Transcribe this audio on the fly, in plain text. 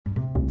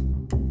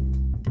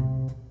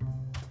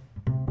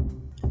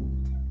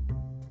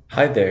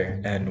Hi there,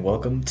 and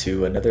welcome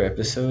to another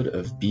episode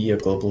of Be a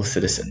Global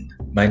Citizen.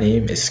 My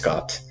name is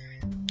Scott.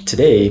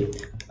 Today,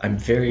 I'm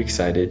very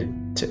excited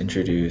to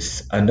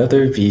introduce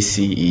another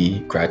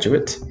VCE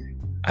graduate,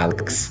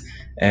 Alex,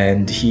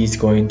 and he's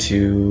going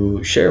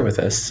to share with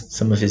us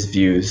some of his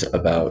views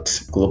about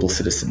global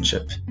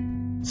citizenship.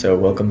 So,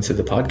 welcome to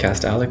the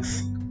podcast,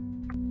 Alex.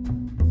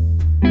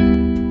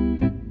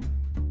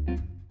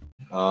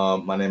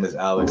 My name is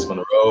Alex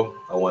Monroe.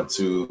 I want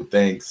to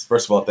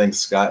first of all, thanks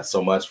Scott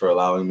so much for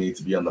allowing me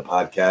to be on the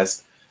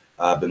podcast.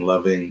 I've been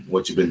loving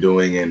what you've been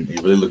doing and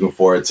really looking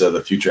forward to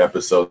the future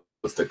episodes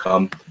to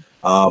come.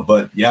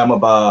 But yeah,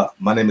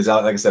 my name is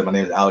Alex. Like I said, my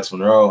name is Alex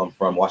Monroe. I'm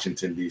from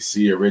Washington,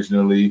 D.C.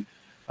 originally,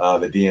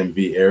 the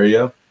DMV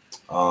area.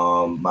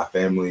 My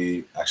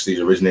family actually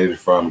originated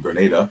from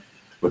Grenada,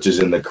 which is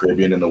in the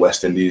Caribbean in the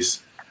West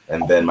Indies.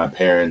 And then my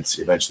parents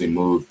eventually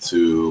moved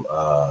to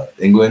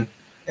England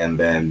and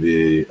then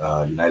the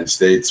United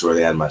States, where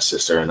they had my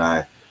sister and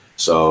I.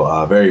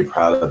 So very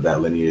proud of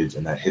that lineage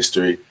and that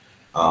history.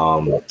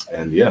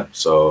 And yeah,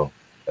 so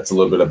that's a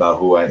little bit about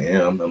who I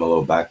am and a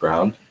little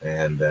background.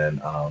 And then,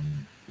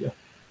 yeah.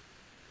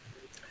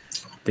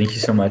 Thank you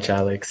so much,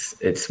 Alex.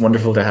 It's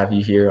wonderful to have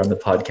you here on the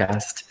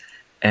podcast.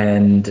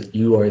 And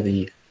you are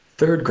the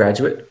third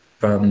graduate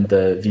from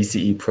the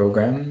VCE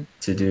program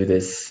to do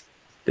this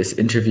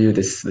interview,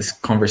 this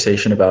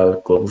conversation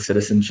about global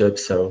citizenship.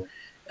 So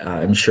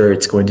I'm sure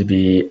it's going to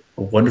be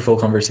a wonderful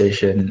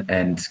conversation,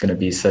 and it's going to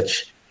be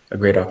such a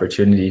great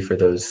opportunity for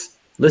those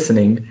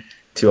listening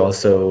to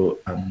also,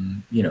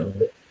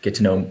 get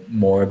to know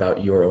more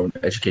about your own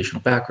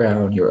educational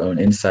background, your own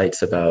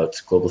insights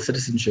about global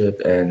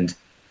citizenship, and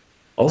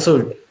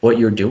also what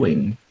you're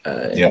doing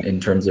in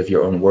terms of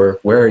your own work.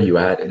 Where are you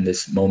at in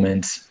this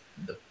moment,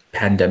 the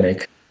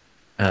pandemic?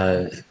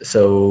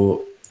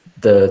 So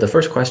the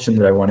first question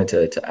that I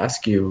wanted to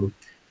ask you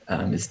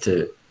is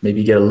to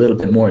maybe get a little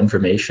bit more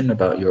information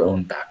about your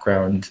own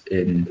background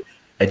in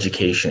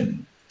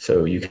education.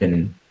 So you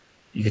can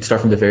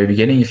start from the very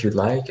beginning if you'd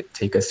like.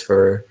 Take us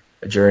for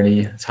a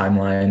journey, a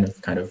timeline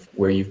of kind of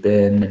where you've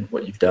been and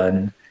what you've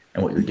done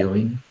and what you're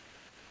doing.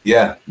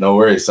 Yeah, no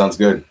worries. Sounds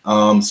good.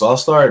 So I'll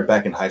start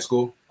back in high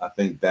school. I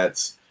think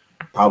that's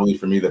probably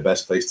for me the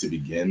best place to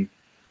begin.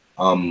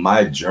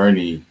 My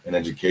journey in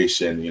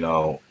education,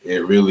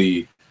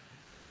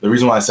 the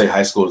reason why I say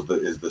high school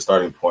is the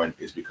starting point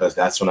is because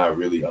that's when I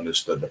really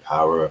understood the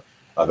power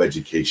of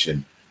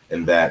education,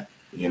 and that,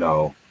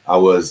 I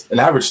was an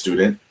average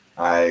student.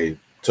 I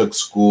took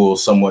school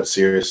somewhat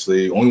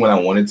seriously, only when I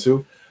wanted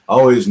to. I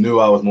always knew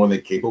I was more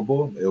than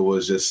capable. It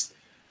was just,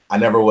 I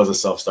never was a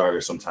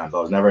self-starter sometimes. I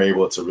was never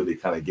able to really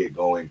kind of get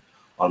going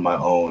on my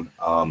own.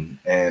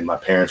 And my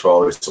parents were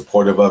always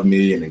supportive of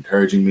me and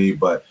encouraging me,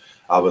 but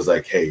I was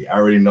like, hey, I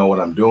already know what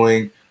I'm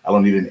doing. I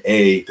don't need an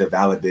A to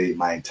validate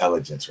my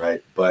intelligence,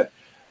 right? But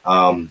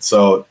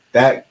so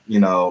that,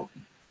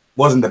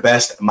 wasn't the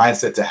best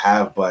mindset to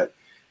have, but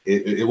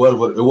it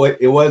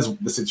was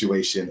the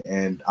situation.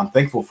 And I'm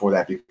thankful for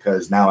that,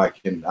 because now I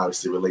can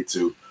obviously relate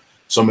to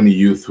so many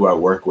youth who I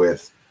work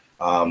with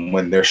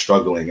when they're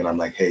struggling. And I'm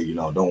like, hey,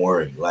 don't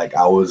worry. Like,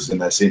 I was in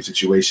that same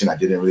situation. I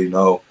didn't really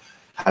know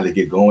how to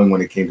get going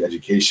when it came to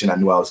education. I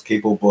knew I was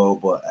capable,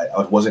 but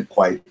I wasn't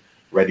quite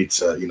ready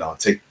to,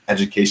 take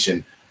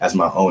education as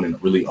my own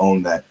and really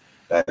own that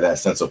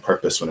sense of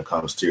purpose when it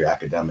comes to your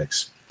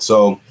academics.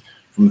 So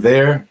from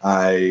there,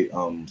 I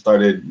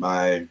started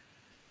my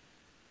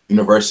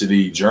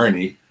university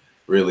journey,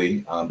 really,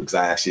 because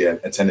I actually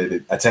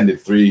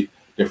attended three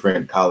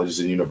different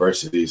colleges and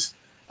universities.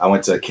 I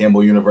went to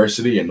Campbell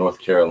University in North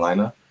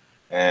Carolina,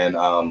 and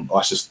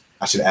I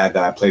should add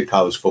that I played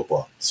college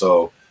football.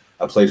 So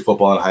I played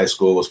football in high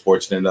school. Was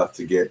fortunate enough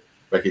to get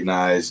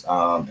recognized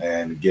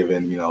and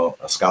given,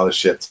 a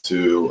scholarship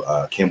to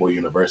Campbell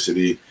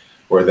University,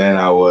 where then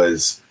I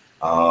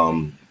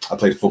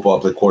played football,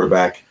 I played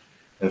quarterback.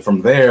 And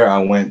from there, I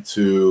went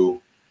to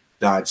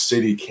Dodge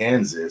City,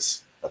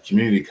 Kansas, a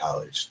community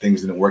college. Things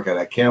didn't work out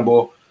at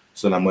Campbell.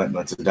 So then I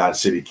went to Dodge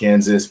City,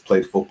 Kansas,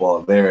 played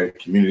football there at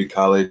community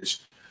college.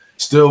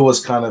 Still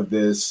was kind of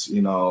this,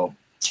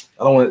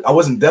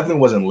 definitely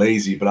wasn't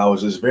lazy, but I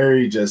was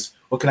just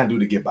what can I do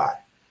to get by?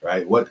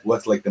 Right?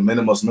 What's like the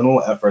minimal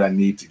effort I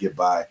need to get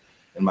by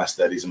in my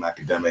studies and my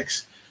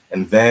academics.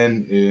 And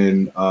then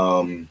in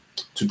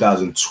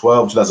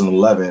 2012,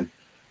 2011,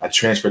 I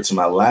transferred to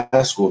my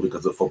last school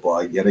because of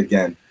football, yet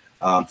again,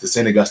 to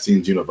St.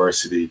 Augustine's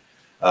University,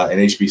 an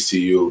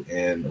HBCU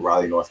in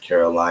Raleigh, North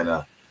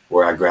Carolina,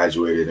 where I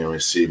graduated and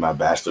received my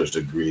bachelor's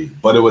degree.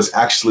 But it was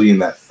actually in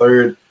that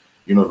third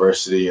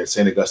university at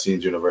St.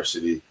 Augustine's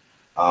University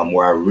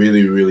where I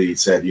really, really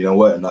said, you know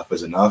what, enough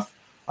is enough.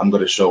 I'm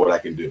going to show what I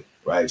can do,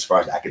 right, as far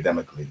as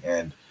academically.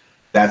 And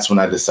that's when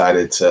I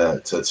decided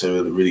to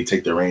really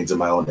take the reins of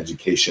my own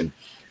education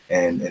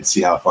and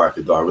see how far I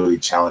could go. I really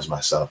challenged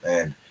myself.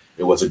 And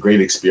it was a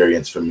great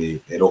experience for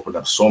me. It opened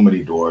up so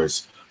many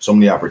doors, so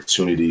many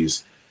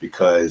opportunities,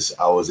 because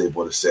I was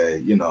able to say,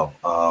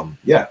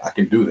 yeah, I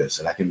can do this,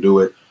 and I can do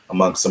it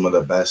among some of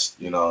the best,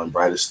 and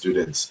brightest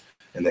students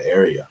in the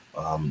area.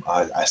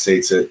 I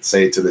say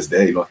to this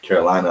day, North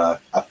Carolina,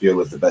 I feel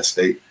is the best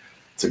state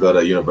to go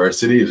to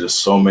university. There's just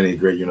so many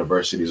great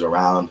universities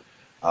around.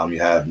 You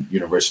have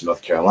University of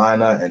North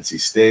Carolina, NC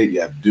State,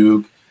 you have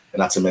Duke, and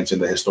not to mention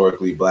the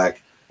historically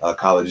Black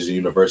colleges and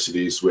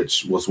universities,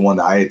 which was one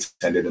that I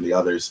attended, and the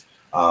others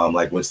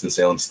like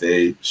Winston-Salem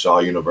State, Shaw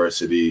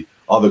University,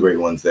 all the great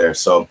ones there.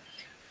 So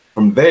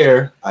from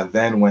there, I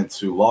then went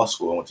to law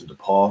school. I went to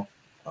DePaul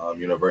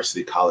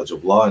University College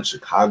of Law in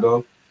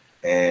Chicago.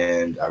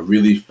 And I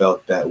really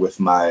felt that with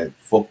my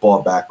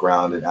football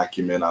background and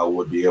acumen, I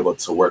would be able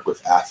to work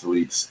with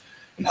athletes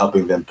and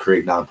helping them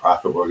create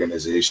nonprofit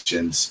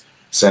organizations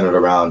centered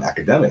around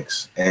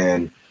academics.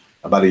 And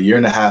about a year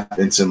and a half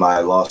into my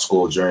law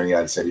school journey,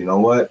 I said, you know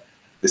what,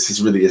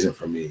 really isn't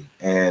for me.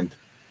 And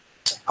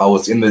I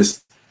was in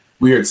this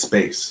weird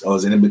space. I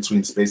was in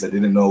between space. I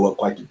didn't know what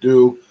quite to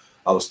do.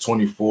 I was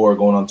 24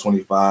 going on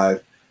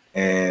 25.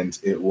 And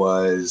it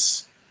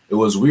was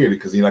weird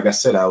because, like I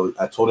said,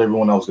 I told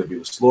everyone I was going to be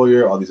this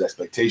lawyer, all these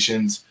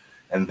expectations.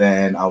 And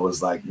then I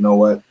was like, you know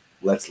what,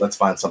 let's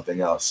find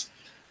something else.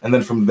 And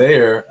then from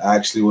there, I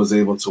actually was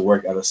able to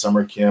work at a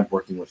summer camp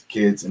working with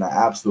kids. And I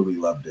absolutely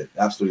loved it.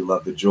 Absolutely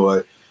loved the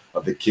joy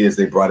of the kids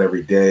they brought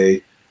every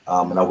day.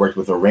 And I worked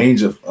with a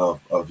range of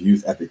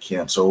youth at the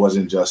camp. So it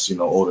wasn't just,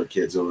 older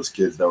kids. It was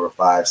kids that were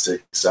 5,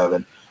 6,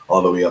 7,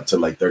 all the way up to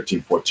like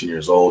 13, 14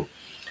 years old.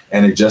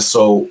 And it just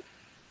so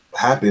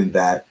happened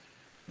that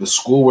the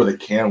school where the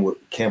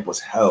camp was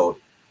held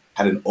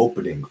had an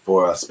opening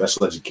for a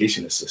special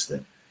education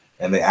assistant.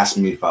 And they asked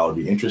me if I would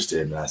be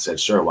interested. And I said,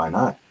 sure, why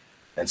not?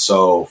 And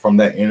so from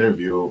that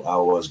interview, I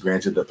was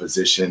granted the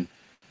position.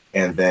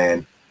 And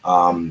then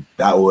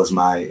that was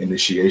my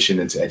initiation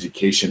into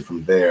education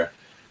from there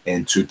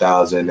in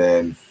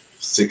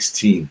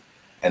 2016.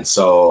 And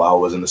so I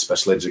was in the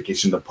special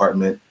education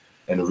department.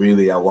 And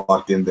really, I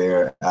walked in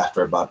there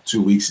after about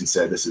 2 weeks and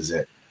said, this is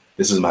it.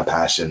 This is my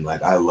passion.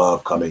 Like, I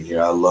love coming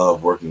here. I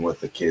love working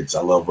with the kids.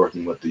 I love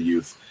working with the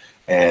youth.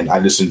 And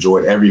I just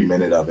enjoyed every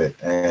minute of it.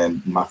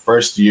 And my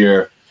first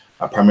year,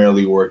 I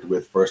primarily worked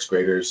with first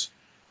graders.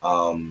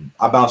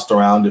 I bounced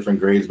around different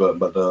grades, but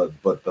the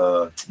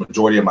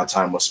majority of my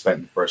time was spent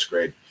in first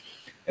grade.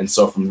 And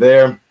so from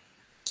there,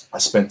 I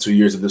spent 2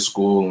 years at this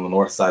school on the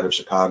north side of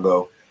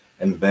Chicago.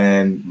 And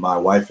then my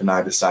wife and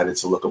I decided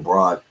to look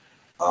abroad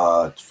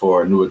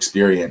for a new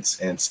experience.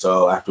 And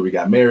so after we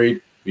got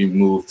married, we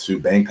moved to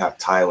Bangkok,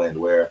 Thailand,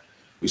 where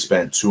we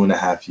spent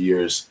 2.5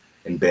 years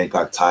in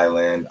Bangkok,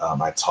 Thailand.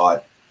 I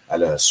taught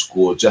at a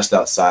school just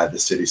outside the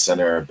city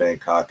center of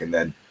Bangkok. And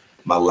then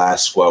my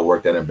last school I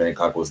worked at in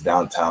Bangkok was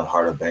downtown,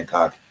 heart of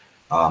Bangkok.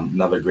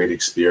 Another great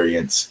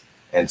experience.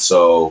 And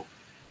so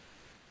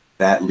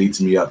that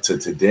leads me up to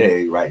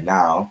today, right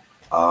now.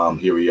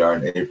 Here we are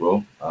in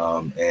April.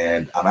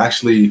 And I'm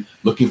actually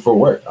looking for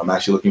work. I'm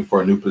actually looking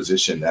for a new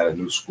position at a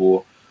new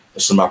school.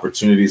 There's some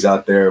opportunities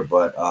out there,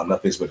 but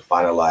nothing's been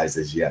finalized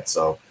as yet.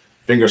 So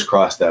fingers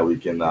crossed that we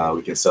can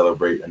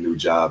celebrate a new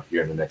job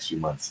here in the next few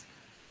months.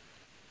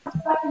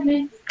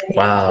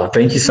 Wow,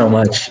 thank you so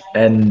much.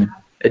 And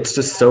it's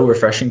just so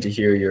refreshing to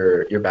hear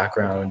your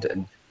background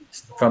and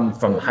from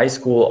high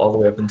school all the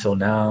way up until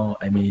now.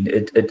 I mean,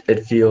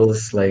 it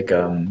feels like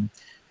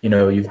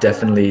you've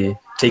definitely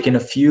taken a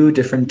few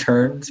different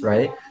turns,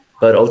 right?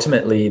 But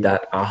ultimately,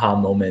 that aha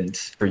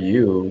moment for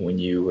you when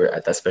you were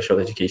at that special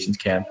education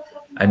camp,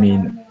 I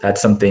mean,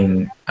 that's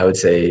something I would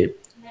say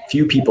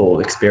few people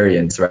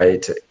experience,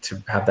 right?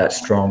 To have that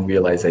strong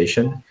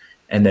realization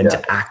and then to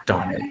act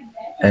on it.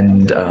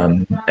 And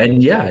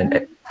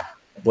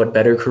what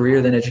better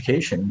career than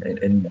education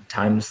in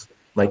times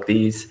like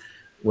these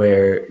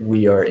where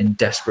we are in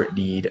desperate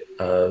need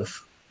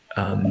of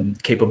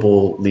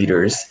capable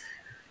leaders,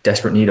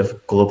 desperate need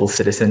of global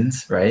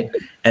citizens, right?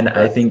 And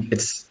I think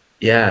it's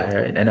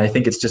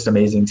just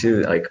amazing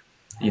too, like,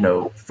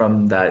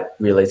 from that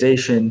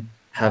realization,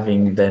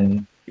 having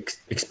then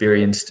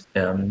experienced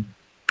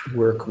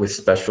work with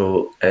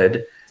special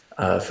ed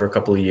for a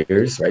couple of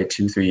years, right?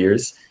 2-3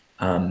 years.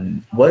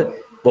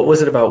 What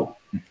was it about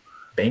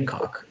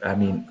Bangkok? I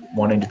mean,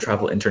 wanting to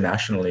travel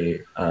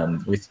internationally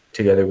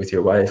together with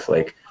your wife,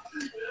 like,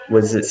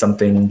 was it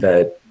something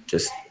that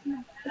just,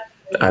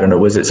 I don't know,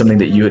 was it something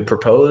that you had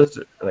proposed?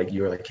 Like,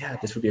 you were like, yeah,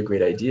 this would be a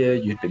great idea.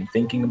 You'd been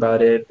thinking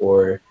about it,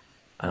 or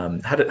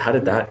how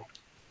did that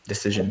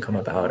decision come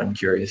about? I'm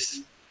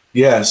curious.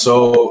 Yeah,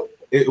 so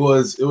it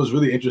was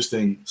really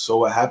interesting. So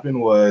what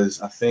happened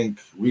was, I think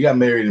we got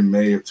married in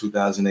May of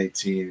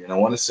 2018, and I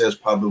want to say it's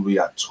probably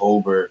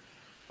October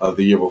of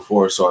the year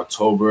before. So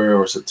October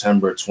or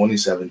September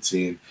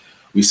 2017,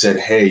 we said,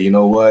 hey, you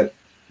know what?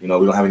 We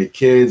don't have any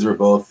kids. We're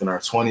both in our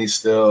 20s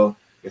still.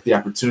 If the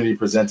opportunity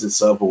presents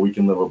itself where we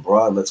can live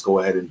abroad, let's go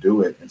ahead and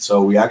do it. And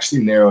so we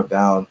actually narrowed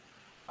down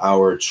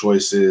our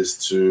choices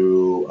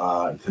to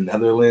the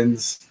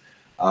Netherlands,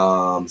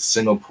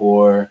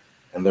 Singapore,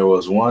 and there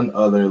was one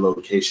other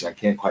location. I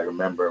can't quite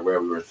remember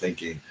where we were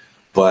thinking,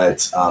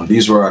 but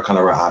these were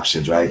our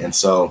options, right? And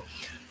so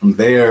from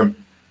there,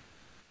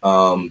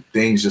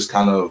 things just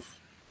kind of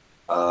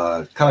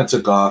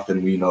took off,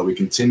 and we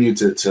continued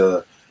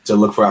to to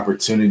look for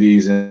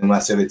opportunities. And when I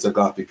say they took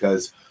off,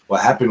 because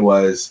what happened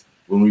was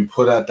when we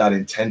put out that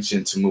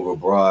intention to move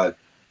abroad,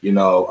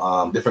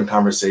 different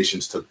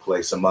conversations took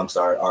place amongst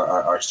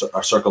our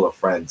circle of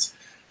friends.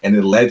 And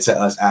it led to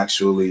us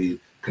actually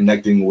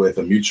connecting with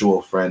a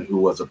mutual friend who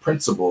was a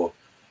principal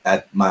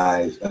at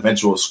my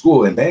eventual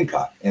school in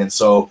Bangkok. And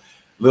so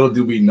little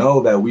did we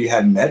know that we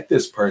had met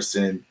this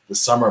person the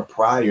summer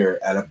prior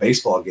at a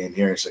baseball game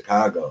here in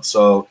Chicago.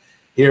 So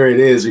here it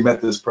is, we met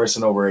this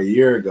person over a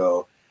year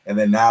ago. And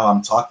then now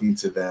I'm talking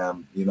to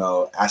them,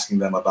 asking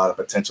them about a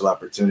potential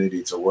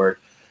opportunity to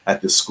work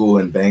at the school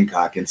in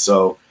Bangkok. And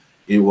so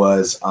it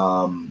was,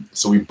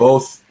 so we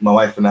both, my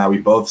wife and I, we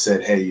both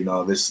said, hey,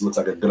 this looks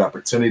like a good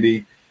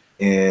opportunity.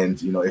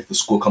 And, if the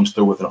school comes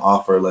through with an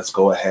offer, let's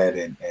go ahead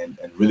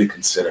and really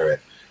consider it.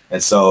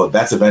 And so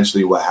that's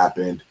eventually what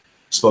happened.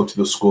 Spoke to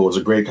the school. It was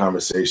a great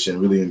conversation,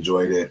 really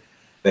enjoyed it.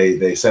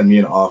 They sent me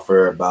an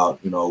offer about,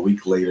 a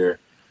week later.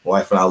 My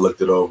wife and I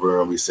looked it over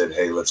and we said,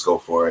 hey, let's go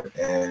for it.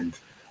 And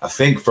I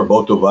think for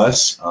both of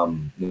us,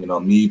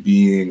 me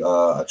being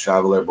a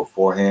traveler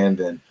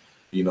beforehand and,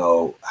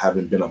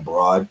 having been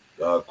abroad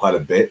quite a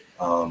bit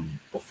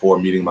before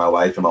meeting my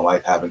wife, and my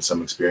wife having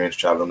some experience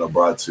traveling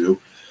abroad too,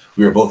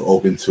 we were both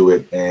open to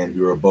it. And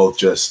we were both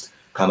just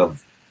kind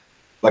of,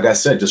 like I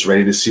said, just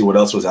ready to see what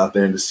else was out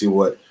there and to see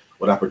what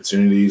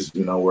opportunities,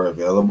 were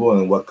available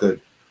and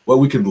what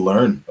we could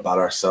learn about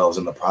ourselves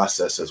in the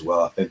process as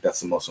well. I think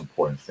that's the most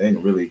important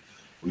thing, really,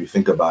 when you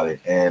think about it.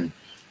 And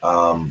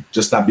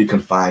just not be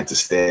confined to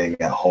staying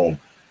at home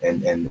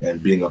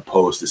and being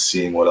opposed to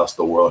seeing what else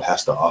the world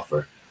has to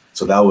offer.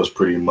 So that was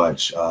pretty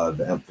much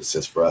the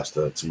emphasis for us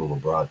to move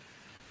abroad.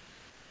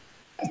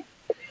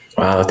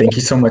 Wow, thank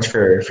you so much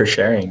for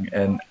sharing.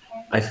 And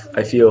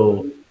I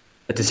feel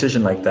a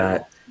decision like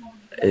that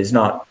is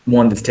not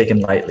one that's taken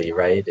lightly,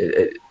 right?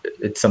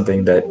 It's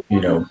something that,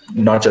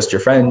 not just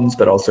your friends,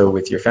 but also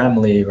with your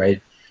family,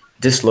 right?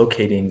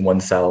 Dislocating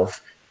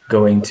oneself,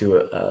 going to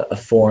a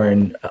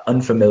foreign,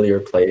 unfamiliar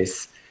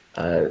place.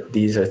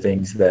 These are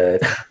things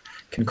that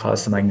can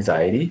cause some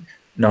anxiety,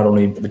 not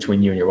only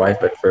between you and your wife,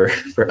 but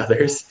for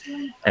others.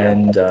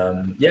 And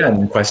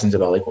and questions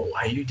about like, well,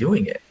 why are you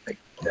doing it? Like,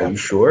 are you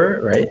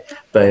sure, right?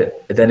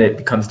 But then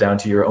it comes down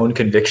to your own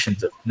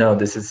convictions of, no,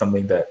 this is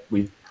something that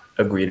we've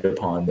agreed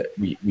upon that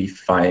we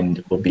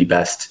find will be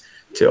best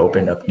to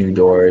open up new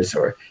doors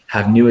or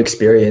have new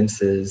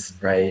experiences,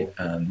 right?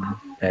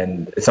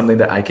 And it's something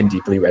that I can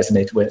deeply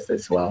resonate with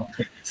as well.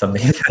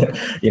 Something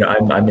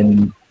that, I'm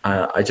in.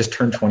 I just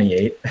turned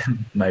 28.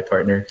 My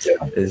partner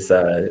is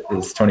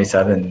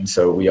 27,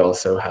 so we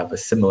also have a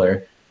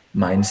similar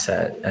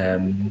mindset.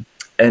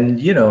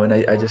 And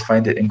I just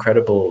find it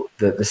incredible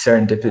the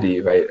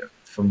serendipity, right,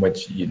 from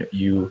which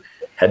you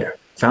had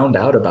found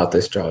out about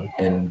this job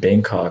in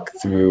Bangkok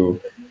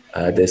through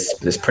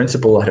this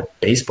principal at a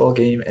baseball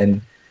game,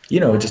 and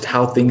just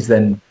how things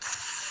then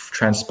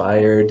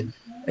transpired,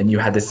 and you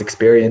had this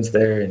experience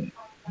there, and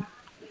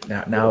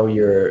now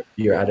you're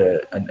at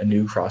a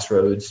new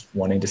crossroads,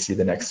 wanting to see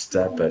the next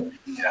step. But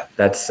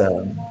that's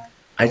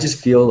I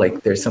just feel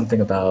like there's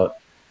something about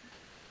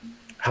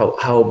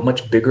how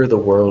much bigger the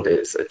world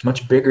is. It's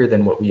much bigger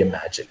than what we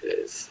imagine it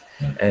is.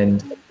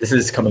 And this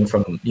is coming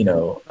from,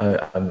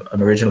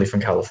 I'm originally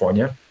from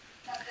California,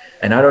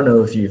 and I don't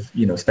know if you've,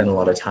 spent a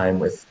lot of time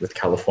with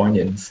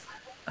Californians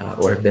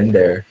or have been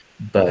there,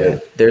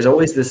 but there's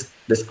always this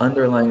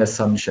underlying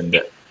assumption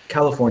that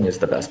California is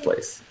the best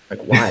place.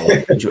 Like,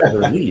 why would you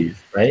ever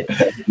leave, right?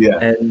 Yeah.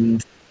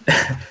 And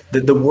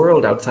the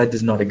world outside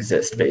does not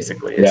exist,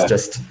 basically. It's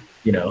just,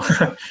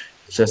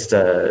 just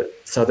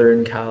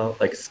Southern Cal,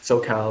 like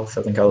SoCal,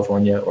 Southern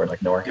California, or like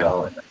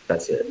NorCal, and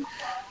that's it.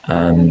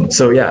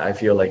 So I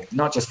feel like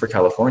not just for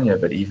California,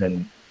 but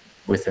even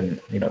within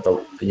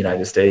the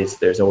United States,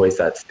 there's always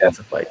that sense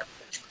of like,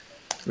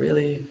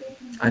 really,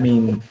 I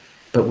mean,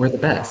 but we're the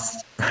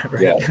best,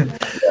 right?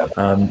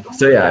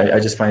 I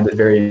just find it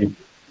very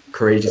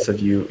courageous of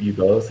you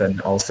both,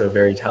 and also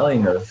very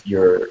telling of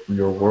your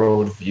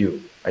world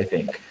view, I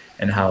think,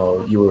 and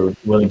how you were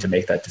willing to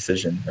make that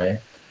decision, right?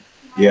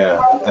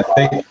 Yeah, I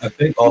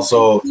think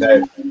also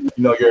that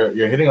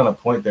you're hitting on a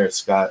point there,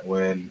 Scott.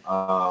 When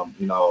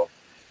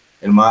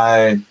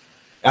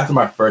after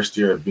my first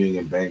year of being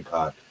in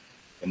Bangkok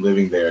and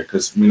living there,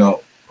 because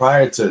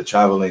prior to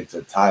traveling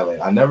to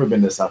Thailand, I've never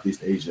been to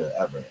Southeast Asia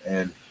ever,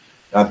 and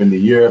I've been to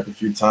Europe a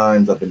few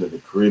times. I've been to the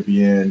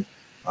Caribbean.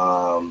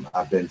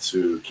 I've been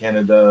to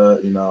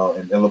Canada,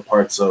 and other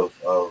parts of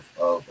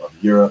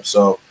Europe.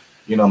 So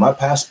my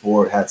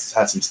passport had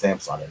some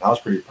stamps on it, and I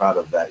was pretty proud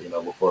of that,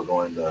 before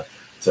going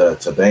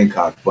to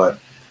Bangkok. But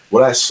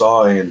what I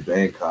saw in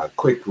Bangkok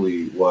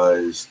quickly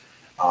was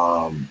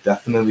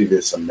definitely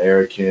this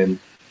American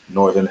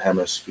Northern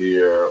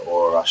Hemisphere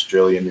or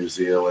Australia, New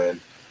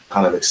Zealand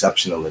kind of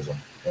exceptionalism.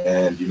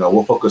 And,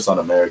 we'll focus on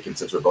American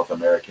since we're both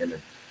American.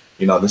 And,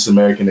 this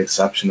American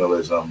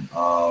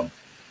exceptionalism,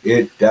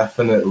 it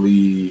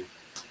definitely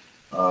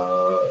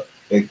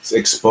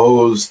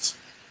exposed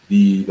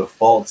the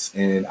faults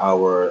in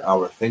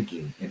our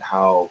thinking and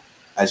how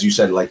as you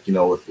said, like,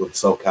 with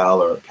SoCal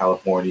or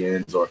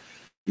Californians or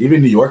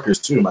even New Yorkers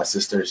too. My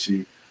sister,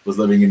 she was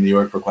living in New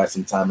York for quite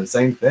some time, and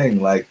same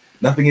thing, like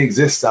nothing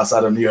exists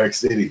outside of New York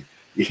City.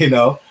 They're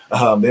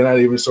not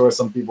even sure.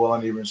 Some people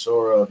aren't even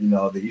sure of,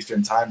 the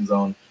Eastern time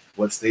zone,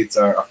 what states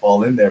are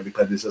fall in there,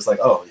 because it's just like,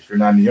 oh, if you're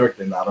not in New York,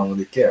 then I don't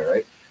really care,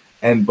 right?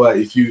 But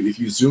if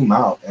you zoom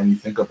out and you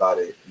think about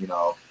it,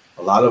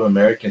 a lot of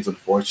Americans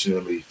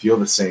unfortunately feel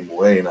the same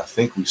way, and I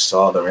think we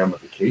saw the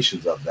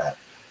ramifications of that,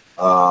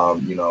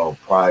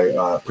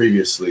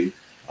 previously,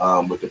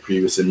 with the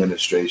previous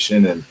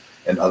administration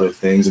and other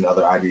things and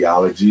other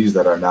ideologies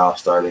that are now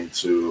starting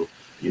to,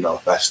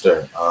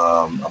 fester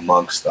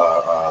amongst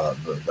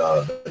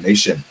the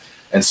nation.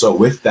 And so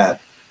with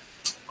that,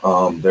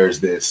 there's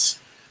this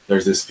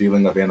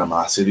feeling of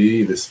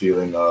animosity, this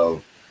feeling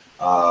of,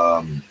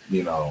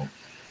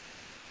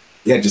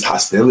 just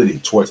hostility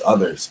towards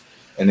others.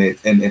 And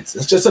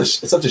it's just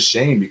it's such a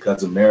shame,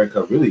 because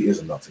America really is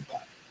a melting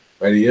pot,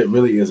 right? It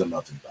really is a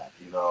melting pot.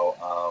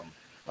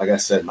 Like I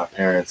said, my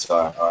parents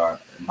are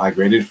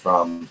migrated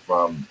from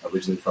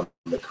originally from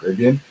the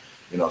Caribbean.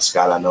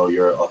 Scott, I know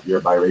you're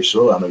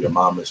biracial. I know your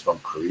mom is from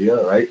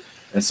Korea, right?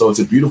 And so it's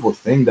a beautiful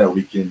thing that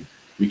we can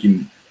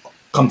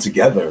come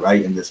together,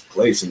 right, in this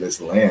place, in this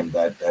land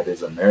that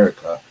is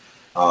America.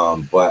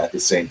 But at the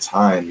same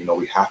time,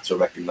 we have to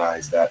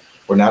recognize that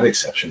we're not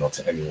exceptional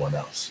to anyone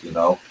else,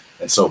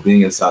 And so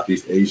being in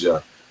Southeast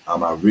Asia,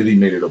 I really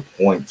made it a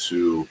point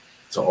to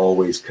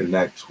always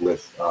connect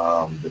with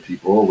the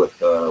people, with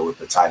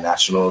the Thai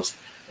nationals,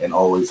 and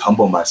always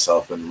humble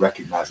myself and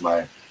recognize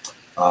my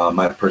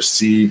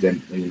perceived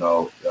and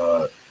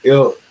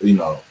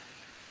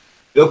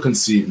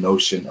ill-conceived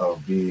notion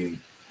of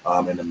being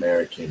an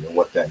American and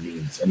what that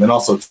means, and then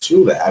also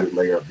too the added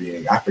layer of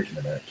being African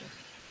American,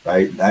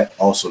 right? That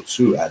also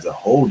too adds a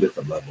whole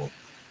different level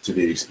to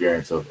the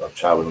experience of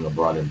traveling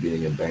abroad and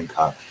being in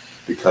Bangkok,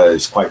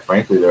 because quite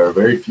frankly, there are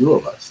very few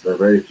of us. There are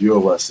very few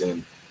of us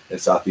in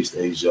Southeast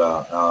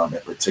Asia,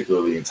 and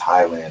particularly in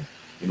Thailand,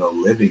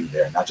 living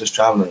there, not just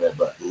traveling there,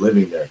 but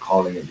living there,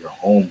 calling it your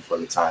home for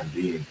the time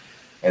being.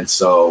 And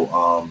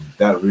so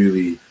that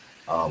really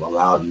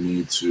allowed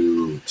me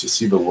to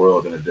see the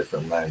world in a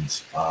different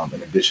lens,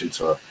 in addition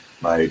to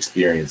my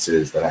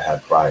experiences that I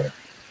had prior.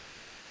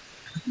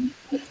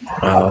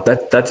 Wow,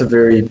 that's a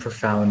very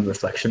profound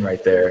reflection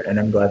right there. And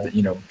I'm glad that,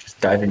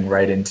 just diving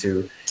right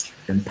into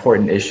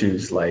important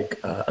issues like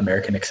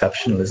American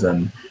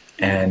exceptionalism.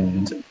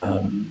 And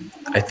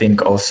I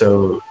think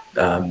also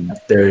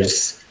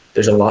there's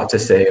a lot to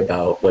say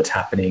about what's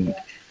happening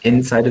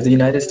inside of the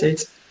United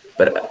States,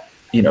 but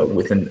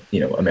within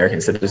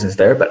American citizens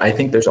there. But I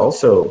think there's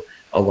also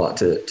a lot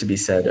to be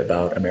said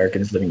about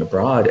Americans living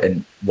abroad,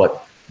 and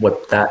what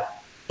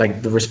that,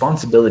 like, the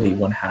responsibility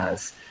one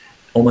has,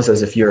 almost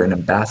as if you're an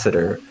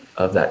ambassador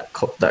of that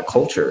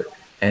culture,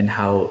 and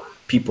how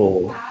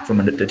people from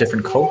a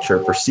different culture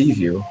perceive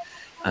you.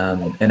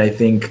 And I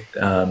think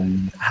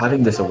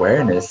having this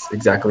awareness,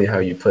 exactly how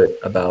you put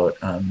about,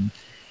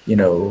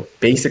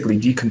 basically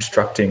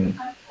deconstructing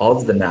all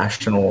of the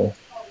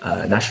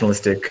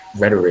nationalistic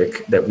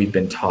rhetoric that we've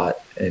been taught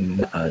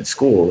in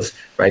schools,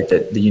 right?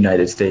 That the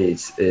United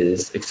States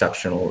is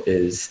exceptional,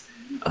 is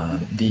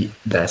the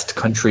best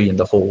country in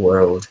the whole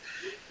world.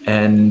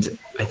 And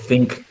I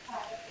think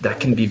that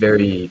can be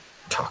very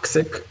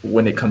toxic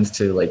when it comes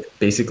to, like,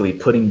 basically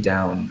putting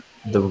down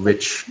the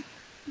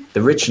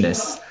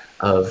richness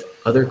of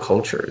other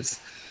cultures.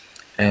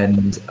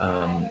 And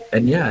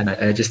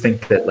I just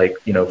think that, like,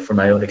 from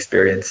my own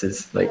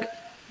experiences, like,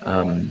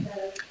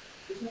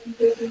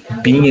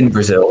 being in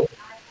Brazil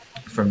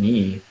for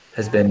me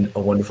has been a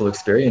wonderful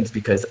experience,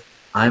 because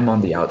I'm on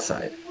the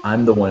outside.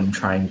 I'm the one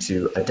trying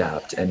to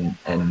adapt and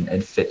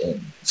fit in.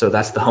 So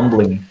that's the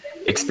humbling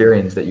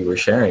experience that you were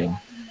sharing.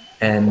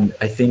 And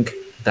I think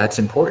that's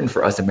important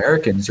for us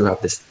Americans who have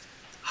this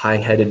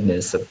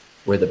high-headedness of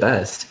we're the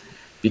best,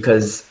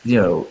 because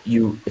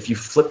if you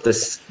flip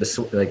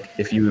like,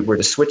 if you were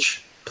to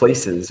switch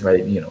places,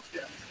 right,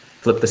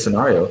 flip the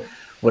scenario,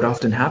 what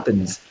often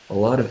happens, a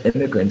lot of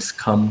immigrants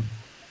come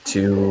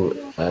to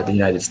the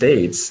United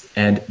States,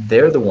 and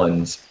they're the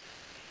ones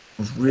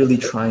really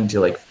trying to,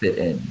 like, fit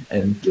in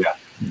and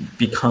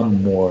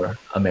become more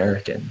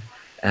American,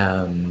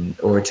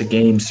 or to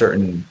gain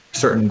certain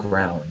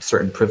ground,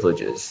 certain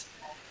privileges.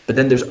 But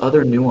then there's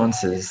other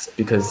nuances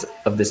because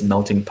of this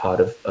melting pot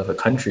of a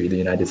country, the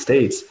United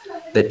States,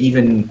 that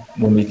even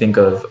when we think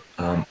of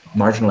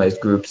marginalized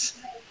groups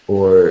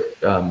or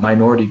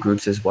minority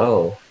groups as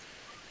well,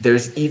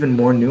 there's even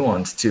more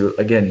nuance to,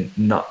 again,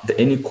 not the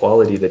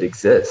inequality that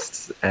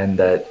exists, and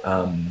that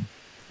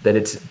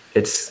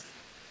it's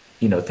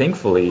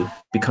thankfully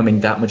becoming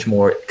that much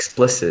more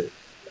explicit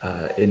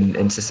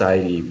in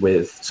society,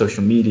 with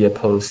social media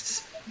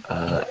posts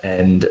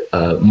and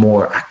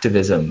more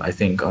activism, I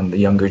think, on the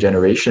younger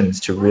generations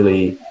to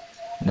really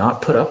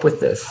not put up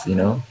with this,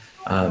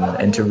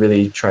 and to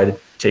really try to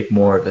take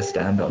more of a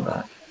stand on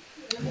that.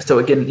 So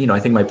again, I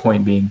think my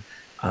point being,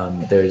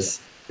 there's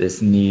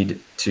this need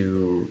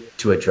to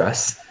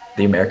address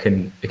the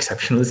American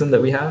exceptionalism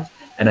that we have,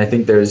 And I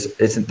think there's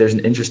an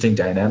interesting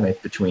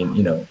dynamic between,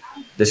 you know,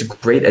 this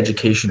great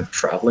education of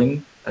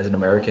traveling as an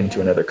American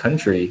to another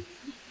country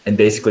and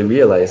basically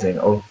realizing,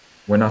 oh,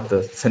 we're not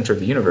the center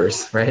of the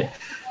universe, right?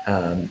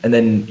 And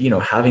then, you know,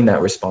 having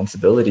that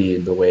responsibility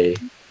in the way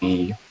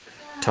we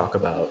talk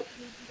about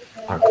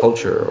our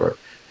culture, or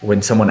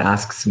when someone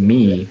asks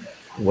me,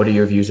 what are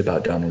your views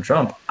about Donald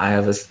Trump?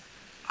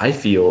 I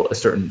feel a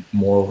certain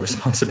moral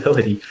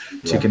responsibility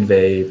to Yeah.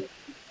 convey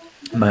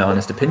my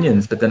honest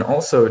opinions, but then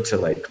also to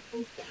like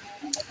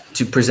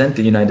to present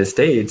the United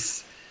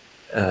States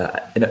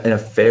in a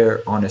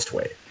fair, honest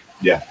way.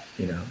 Yeah.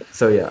 You know,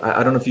 so yeah,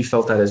 I don't know if you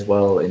felt that as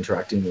well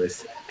interacting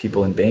with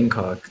people in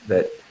Bangkok,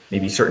 that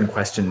maybe certain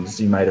questions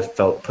you might have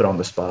felt put on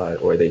the spot,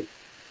 or they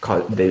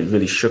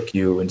really shook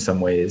you in some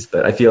ways.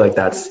 But I feel like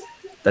that's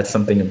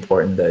something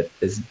important that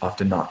is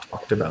often not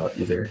talked about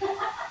either.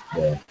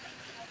 Yeah.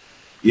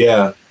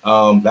 Yeah.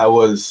 That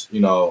was,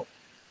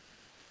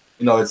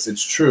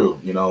 it's true,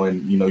 and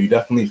you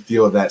definitely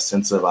feel that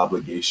sense of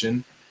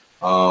obligation.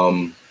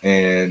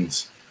 And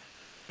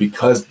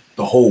because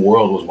the whole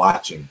world was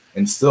watching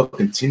and still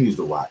continues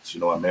to watch,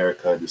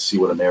 America, to see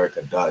what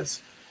America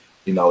does,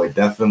 it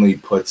definitely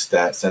puts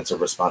that sense of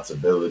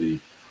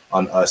responsibility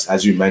on us.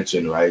 As you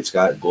mentioned, right? It's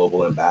got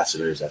global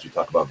ambassadors, as we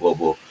talk about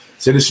global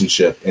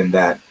citizenship, in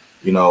that,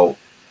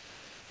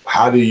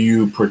 how do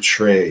you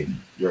portray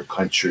your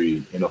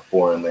country in a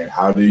foreign land?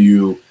 How do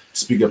you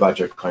speak about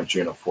your country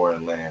in a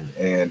foreign land?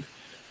 And,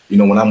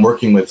 when I'm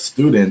working with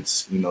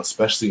students,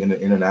 especially in the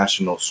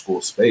international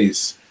school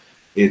space,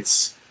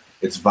 it's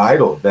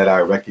vital that I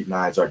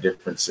recognize our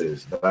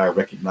differences, that I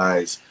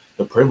recognize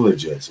the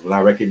privileges, when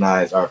I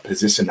recognize our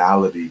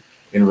positionality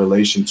in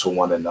relation to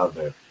one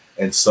another.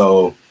 And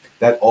so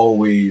that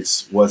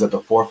always was at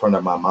the forefront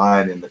of my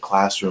mind in the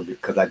classroom,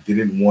 because I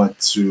didn't want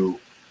to,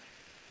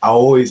 I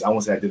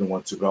won't say I didn't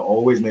want to, but I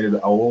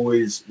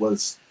always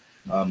was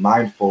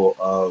mindful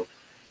of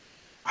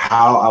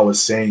how I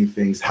was saying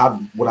things, how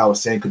what I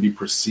was saying could be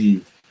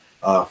perceived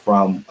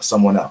from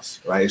someone else,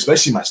 right?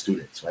 Especially my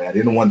students, right? I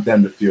didn't want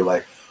them to feel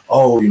like,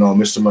 oh,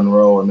 Mr.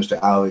 Monroe or Mr.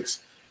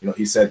 Alex,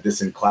 he said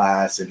this in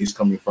class and he's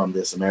coming from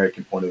this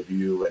American point of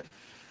view, and,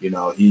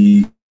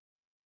 he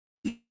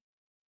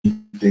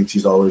thinks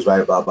he's always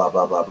right, blah, blah,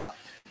 blah, blah, blah.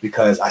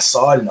 Because I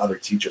saw it in other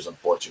teachers,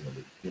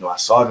 unfortunately. I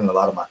saw it in a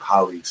lot of my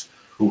colleagues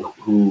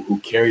who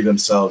carry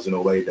themselves in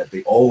a way that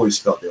they always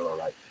felt they were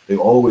right. They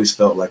always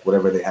felt like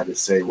whatever they had to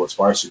say was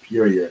far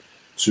superior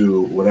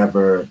to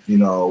whatever,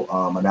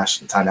 a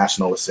national Thai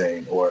national was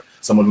saying, or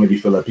someone who may be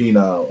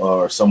Filipino,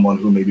 or someone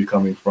who may be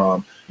coming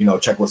from,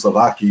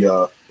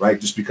 Czechoslovakia, right?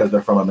 Just because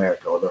they're from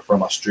America, or they're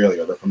from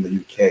Australia, or they're from the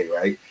UK,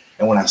 right?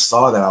 And when I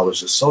saw that, I was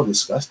just so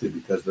disgusted,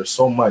 because there's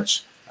so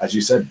much, as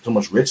you said, so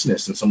much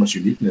richness and so much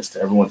uniqueness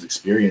to everyone's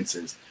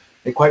experiences.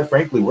 And quite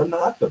frankly, we're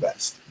not the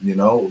best. We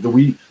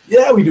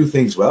do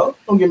things well,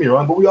 don't get me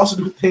wrong, but we also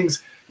do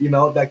things,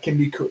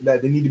 that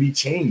they need to be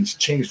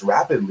changed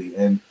rapidly.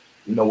 And,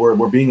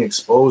 we're being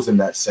exposed in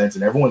that sense,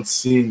 and everyone's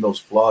seeing those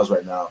flaws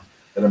right now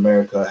that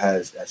America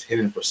has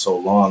hidden for so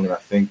long. And I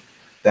think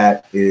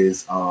that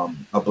is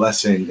a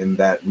blessing, in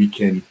that we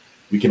can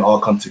all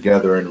come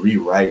together and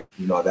rewrite,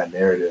 that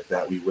narrative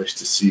that we wish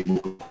to see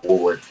moving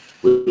forward,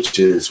 which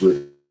is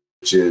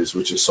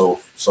so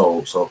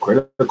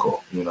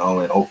critical,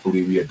 and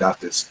hopefully we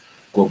adopt this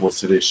global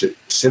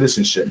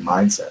citizenship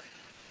mindset.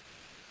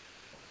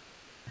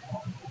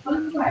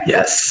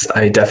 Yes,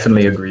 I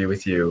definitely agree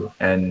with you.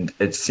 And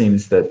it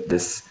seems that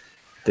this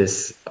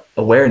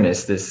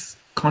awareness, this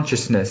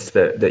consciousness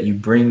that you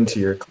bring to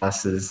your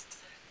classes,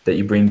 that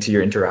you bring to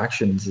your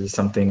interactions, is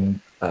something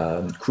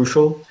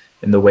crucial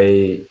in the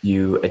way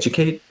you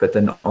educate. But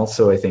then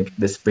also, I think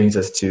this brings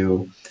us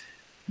to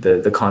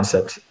the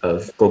concept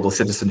of global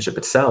citizenship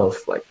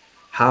itself. Like,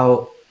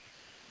 how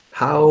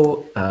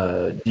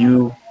do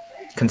you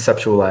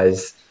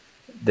conceptualize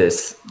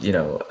this,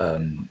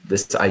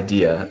 this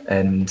idea?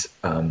 And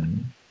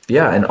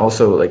yeah, and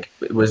also, like,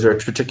 was there a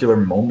particular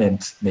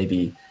moment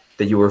maybe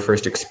that you were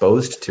first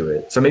exposed to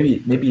it? So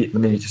maybe let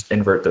me just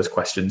invert those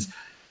questions.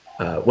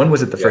 When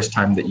was it the first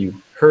time that you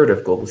heard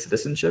of global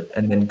citizenship?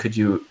 And then can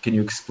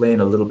you explain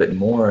a little bit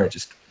more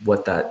just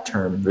what that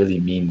term really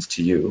means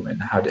to you,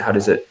 and how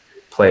does it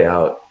play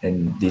out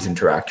in these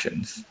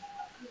interactions?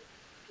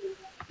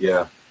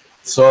 Yeah.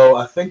 So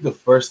I think the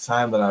first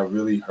time that I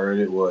really heard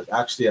it was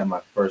actually at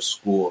my first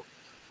school,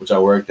 which I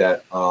worked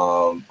at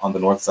on the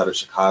north side of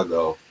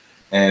Chicago.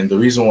 And the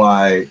reason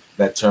why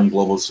that term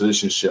global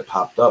citizenship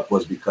popped up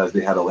was because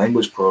they had a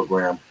language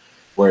program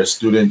where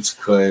students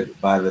could,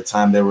 by the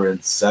time they were in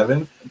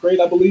 7th grade,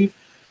 I believe,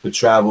 could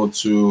travel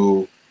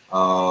to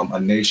a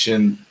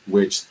nation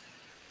which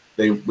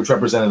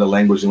represented the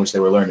language in which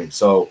they were learning.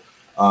 So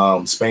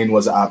Spain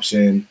was an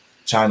option,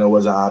 China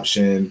was an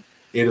option,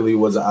 Italy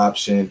was an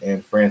option,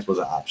 and France was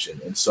an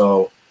option. And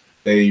so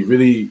they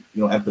really,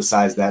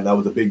 emphasized that. That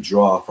was a big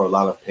draw for a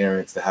lot of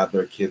parents to have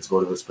their kids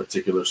go to this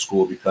particular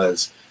school,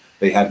 because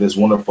they had this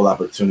wonderful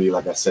opportunity,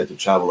 like I said, to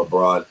travel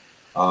abroad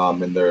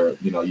in their,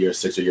 year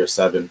 6 or year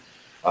 7.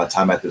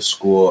 time at the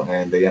school,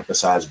 and they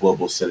emphasized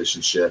global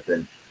citizenship.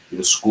 And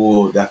the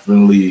school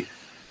definitely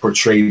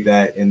portrayed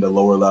that in the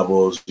lower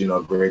levels,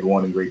 grade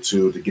 1 and grade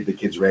 2, to get the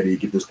kids ready,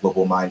 get this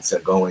global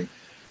mindset going.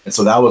 And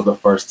so that was the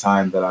first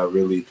time that I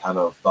really kind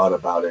of thought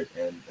about it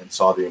and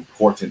saw the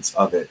importance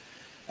of it.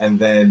 And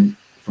then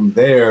from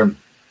there,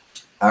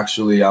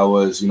 actually, I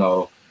was,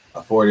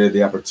 afforded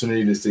the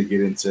opportunity to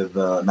get into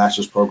the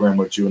master's program,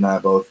 which you and I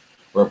both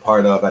were a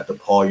part of at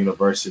DePaul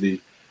University,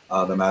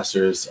 the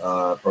master's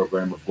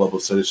program of global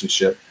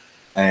citizenship.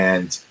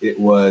 And it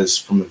was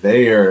from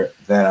there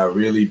that I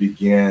really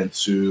began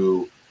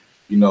to,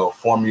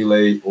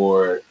 formulate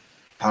or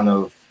kind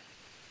of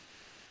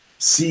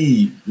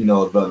see,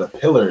 the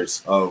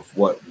pillars of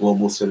what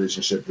global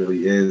citizenship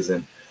really is.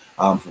 And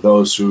for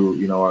those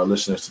who, are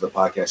listeners to the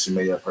podcast, you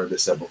may have heard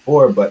this said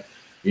before, but,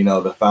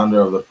 the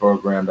founder of the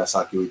program,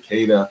 Daisaku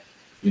Ikeda,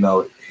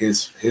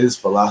 his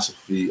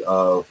philosophy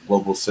of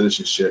global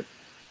citizenship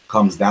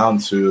comes down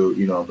to,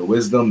 the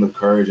wisdom, the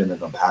courage, and the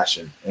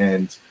compassion.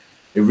 And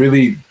it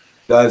really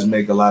does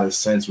make a lot of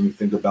sense when you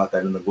think about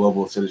that in the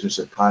global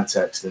citizenship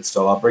context. And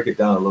so I'll break it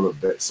down a little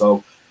bit.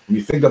 So when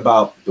you think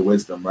about the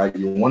wisdom, right,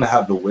 you want to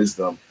have the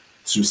wisdom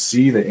to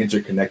see the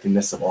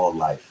interconnectedness of all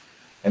life.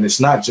 And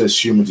it's not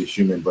just human to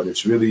human, but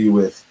it's really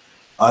with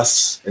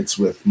us. It's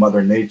with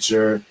Mother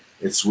Nature.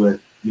 It's with,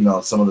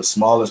 some of the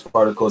smallest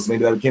particles,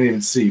 maybe that we can't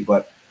even see,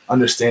 but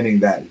understanding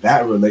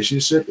that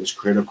relationship is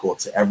critical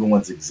to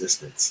everyone's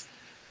existence.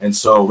 And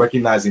so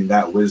recognizing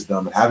that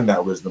wisdom and having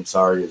that wisdom,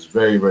 is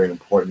very, very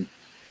important.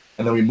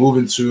 And then we move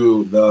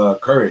into the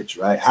courage,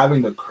 right?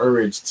 Having the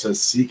courage to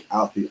seek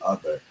out the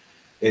other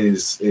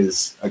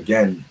is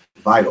again,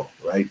 vital,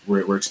 right?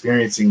 We're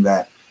experiencing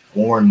that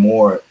more and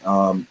more,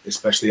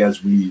 especially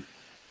as we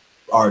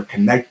are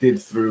connected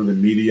through the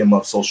medium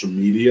of social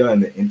media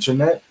and the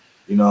internet.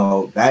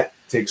 That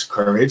takes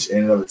courage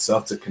in and of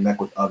itself to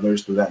connect with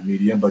others through that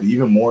medium, but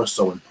even more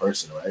so in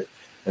person, right?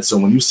 And so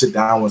when you sit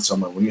down with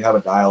someone, when you have a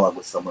dialogue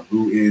with someone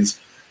who is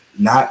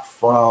not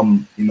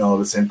from,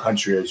 the same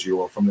country as you,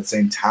 or from the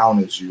same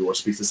town as you, or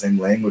speaks the same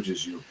language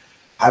as you,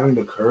 having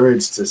the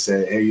courage to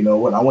say, hey, you know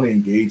what, I want to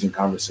engage in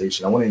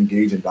conversation. I want to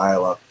engage in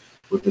dialogue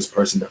with this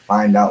person to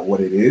find out what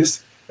it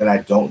is that I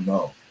don't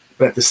know.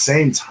 But at the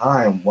same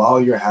time,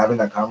 while you're having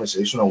that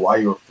conversation or while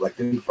you're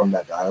reflecting from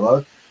that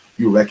dialogue,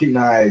 you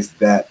recognize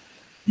that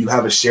you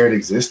have a shared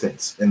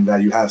existence and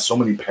that you have so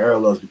many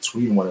parallels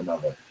between one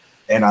another.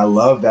 And I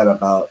love that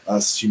about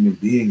us human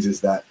beings,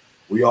 is that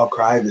we all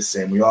cry the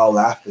same. We all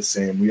laugh the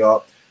same. We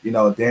all,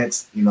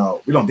 dance, we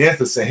don't dance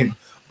the same,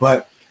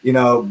 but,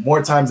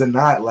 more times than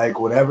not, like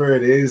whatever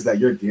it is that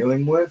you're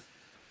dealing with,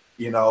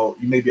 you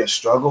may be a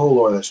struggle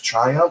or there's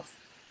triumph.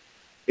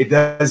 It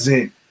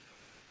doesn't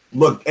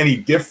look any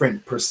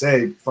different per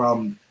se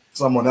from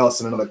someone else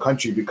in another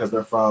country because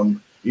they're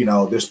from,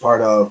 this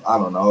part of, I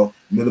don't know,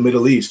 the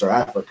Middle East or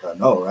Africa.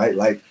 No, right?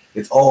 Like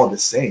it's all the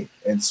same.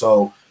 And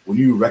so when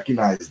you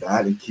recognize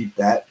that and keep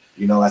that,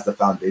 as the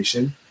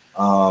foundation,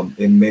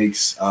 it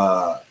makes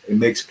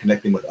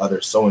connecting with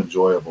others so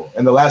enjoyable.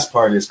 And the last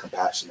part is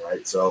compassion,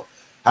 right? So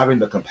having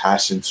the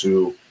compassion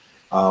to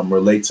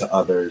relate to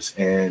others.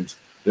 And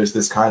there's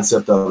this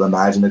concept of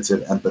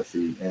imaginative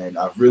empathy. And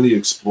I've really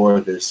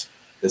explored this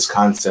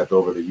concept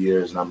over the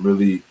years, and I'm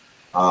really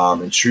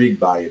intrigued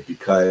by it,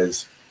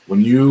 because when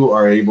you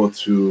are able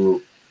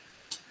to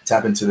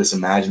tap into this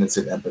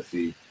imaginative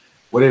empathy,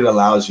 what it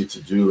allows you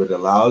to do, it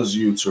allows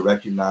you to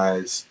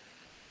recognize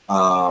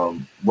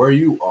where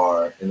you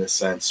are in a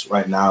sense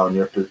right now in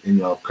your,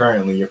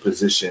 currently in your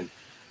position,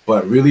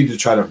 but really to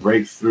try to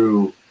break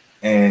through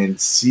and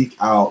seek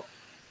out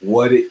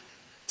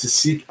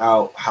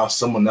how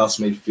someone else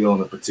may feel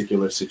in a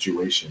particular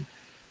situation,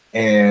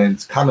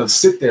 and kind of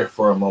sit there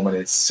for a moment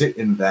and sit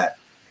in that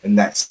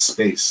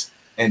space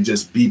and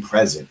just be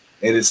present.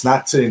 And it's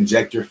not to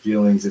inject your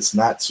feelings. It's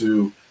not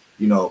to,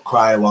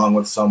 cry along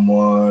with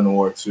someone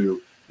or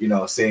to,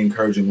 say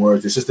encouraging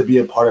words. It's just to be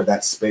a part of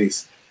that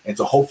space and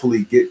to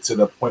hopefully get to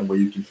the point where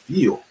you can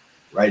feel,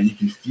 right? You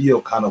can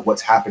feel kind of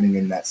what's happening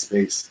in that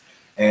space.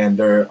 And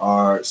there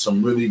are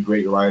some really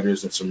great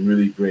writers and some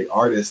really great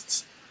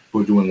artists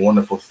who are doing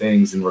wonderful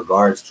things in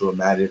regards to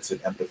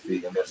imaginative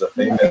empathy. And there's a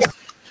famous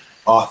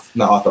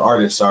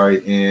artist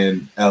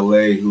in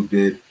LA who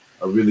did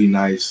a really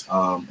nice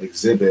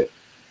exhibit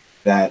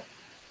that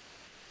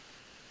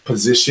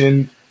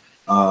positioned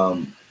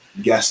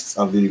guests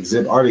of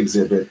the art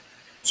exhibit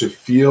to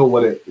feel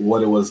what it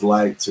was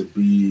like to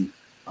be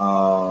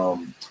a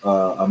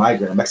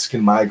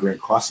Mexican migrant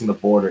crossing the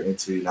border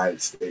into the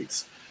United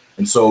States.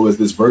 And so it was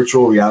this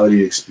virtual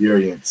reality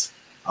experience.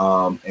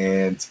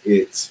 And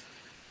it's,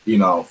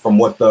 from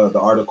what the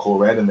article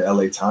read in the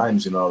LA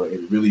Times, it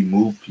really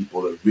moved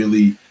people. It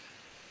really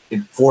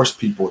forced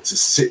people to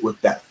sit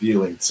with that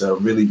feeling, to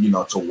really,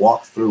 to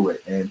walk through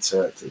it and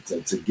to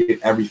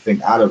get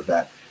everything out of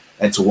that,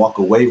 and to walk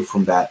away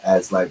from that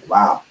as like,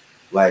 wow,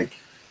 like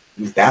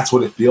if that's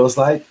what it feels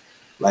like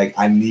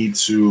I need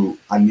to,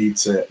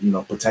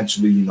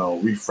 potentially,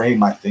 reframe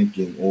my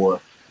thinking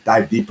or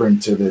dive deeper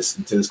into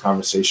this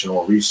conversation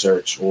or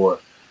research or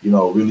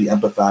really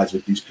empathize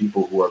with these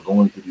people who are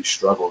going through these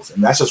struggles.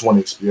 And that's just one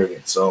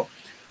experience. So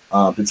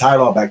to tie it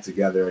all back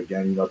together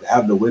again, to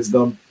have the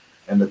wisdom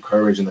and the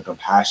courage and the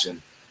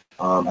compassion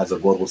as a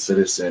global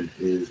citizen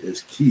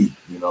is key,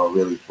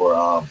 really for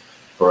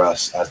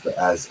us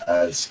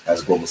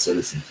as global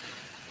citizens.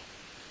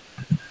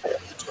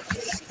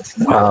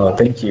 Wow,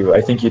 thank you.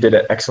 I think you did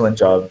an excellent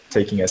job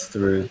taking us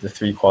through the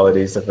three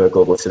qualities of a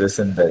global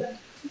citizen that,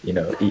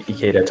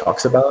 Ikeda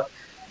talks about.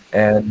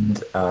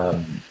 And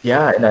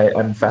yeah, and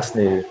I'm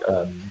fascinated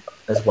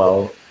as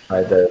well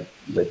by the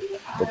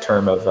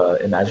term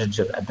of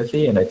imaginative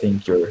empathy. And I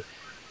think your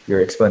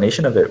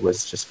explanation of it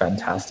was just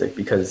fantastic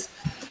because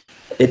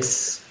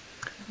it's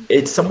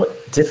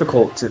somewhat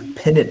difficult to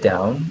pin it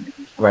down,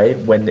 right?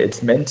 When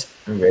it's meant,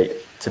 right,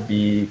 to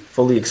be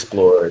fully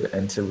explored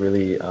and to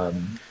really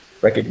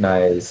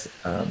recognize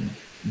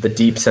the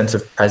deep sense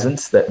of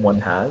presence that one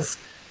has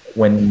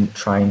when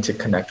trying to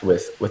connect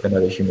with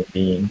another human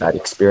being, that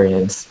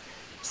experience,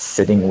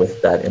 sitting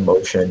with that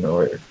emotion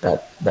or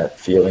that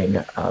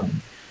feeling.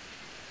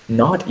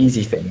 Not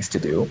easy things to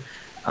do.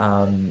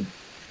 On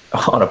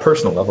a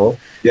personal level,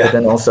 Yeah. but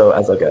then also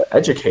as like an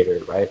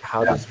educator, right?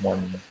 How does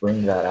one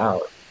bring that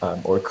out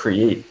or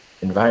create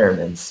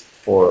environments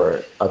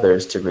for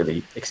others to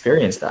really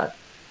experience that?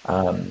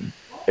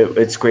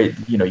 It's great,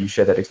 you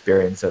share that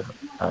experience of,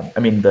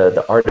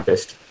 the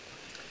artist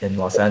in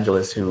Los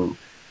Angeles who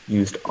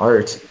used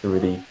art to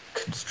really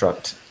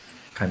construct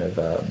kind of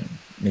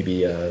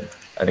maybe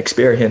an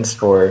experience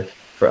for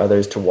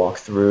others to walk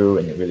through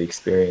and really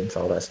experience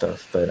all that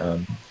stuff. But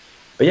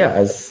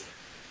yeah,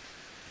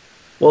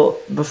 well,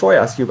 before I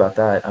ask you about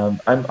that,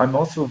 I'm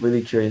also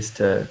really curious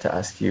to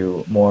ask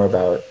you more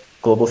about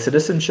global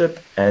citizenship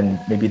and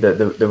maybe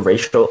the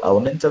racial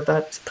element of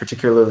that,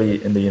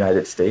 particularly in the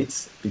United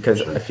States,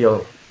 because I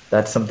feel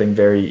that's something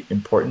very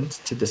important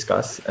to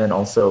discuss and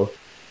also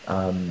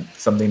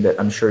something that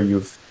I'm sure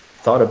you've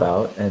thought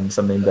about and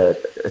something that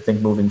I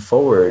think moving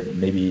forward,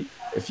 maybe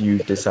if you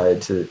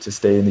decide to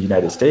stay in the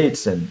United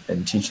States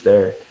and teach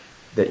there,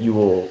 that you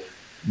will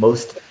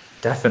most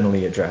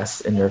definitely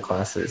address in your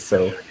classes.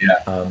 So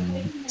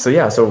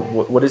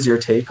what is your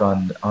take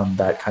on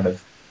that kind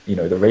of,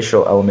 the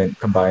racial element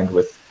combined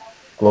with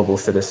global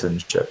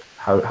citizenship?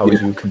 How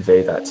would you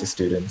convey that to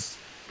students?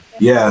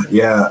 Yeah.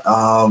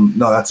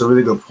 No, that's a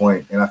really good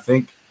point. And I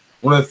think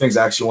one of the things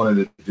I actually wanted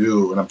to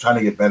do, and I'm trying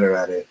to get better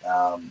at it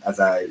as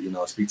I,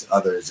 speak to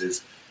others,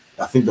 is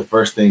I think the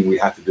first thing we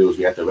have to do is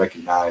we have to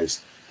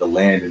recognize the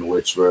land in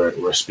which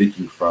we're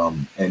speaking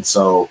from. And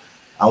so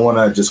I want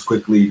to just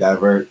quickly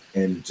divert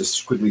and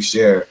just quickly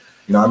share,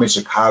 I'm in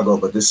Chicago,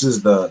 but this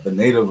is the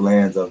native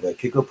lands of the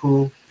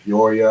Kickapoo,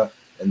 Peoria,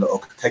 and the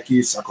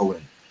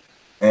Ocateki-Sakowin.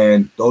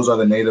 And those are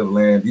the native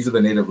land. These are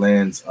the native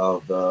lands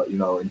of the,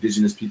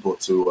 indigenous people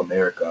to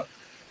America.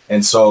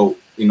 And so,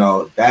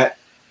 that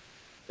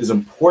is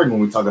important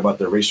when we talk about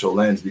the racial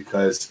lens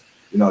because,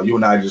 you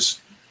and I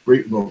just,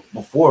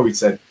 before we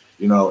said,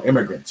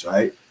 immigrants,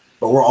 right?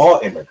 But we're all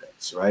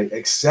immigrants, right?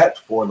 Except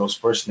for those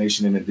First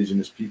Nation and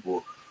indigenous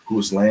people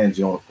whose lands,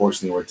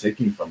 unfortunately, we're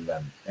taking from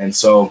them. And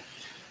so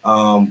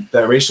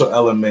that racial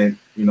element,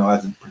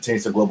 as it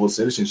pertains to global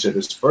citizenship,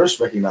 is first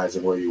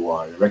recognizing where you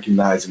are and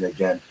recognizing,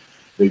 again,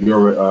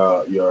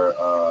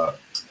 your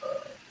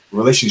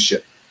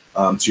relationship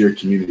to your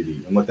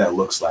community and what that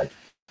looks like.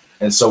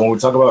 And so when we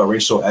talk about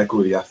racial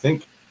equity, I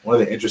think one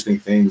of the interesting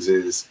things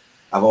is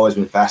I've always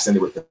been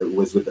fascinated with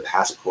the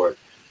passport.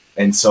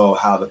 And so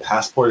how the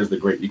passport is the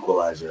great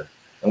equalizer.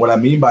 And what I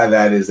mean by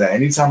that is that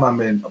anytime I'm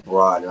in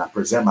abroad and I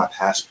present my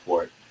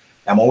passport,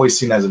 I'm always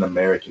seen as an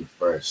American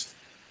first.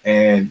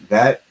 And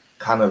that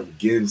kind of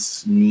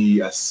gives me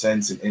a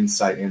sense and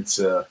insight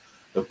into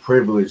the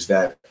privilege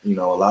that, a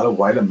lot of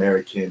white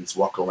Americans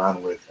walk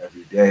around with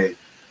every day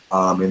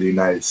in the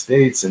United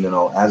States. And,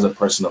 as a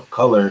person of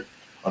color,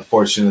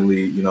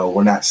 unfortunately,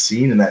 we're not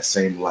seen in that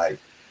same light.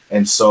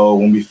 And so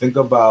when we think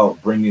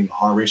about bringing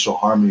racial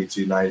harmony to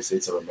the United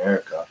States of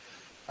America,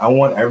 I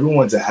want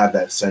everyone to have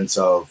that sense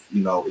of,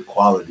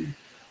 equality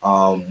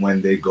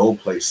when they go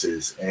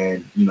places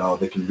and,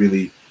 they can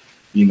really,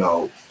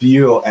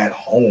 feel at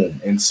home.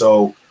 And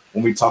so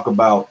when we talk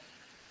about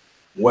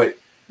what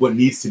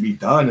needs to be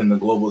done in the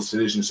global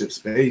citizenship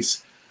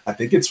space, I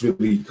think it's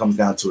really comes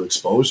down to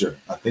exposure.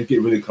 I think it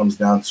really comes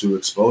down to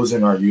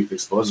exposing our youth,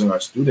 exposing our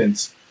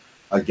students,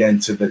 again,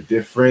 to the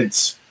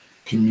different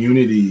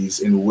communities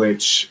in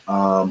which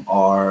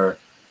are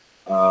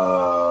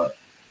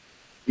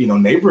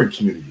neighboring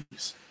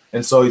communities.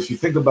 And so if you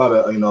think about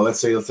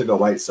let's take a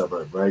white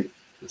suburb, right?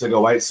 Let's take a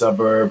white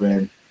suburb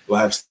and we'll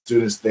have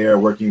students there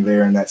working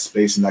there in that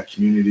space, in that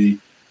community,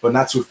 but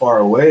not too far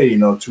away,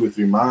 2 or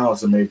 3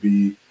 miles, there may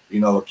be,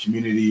 a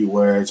community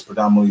where it's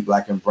predominantly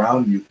Black and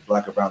brown youth,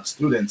 Black and brown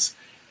students.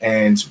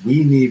 And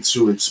we need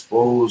to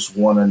expose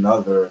one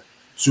another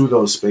to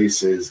those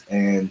spaces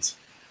and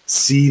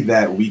see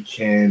that we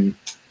can,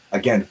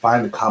 again,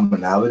 find the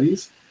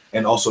commonalities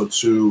and also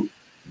to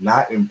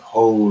not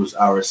impose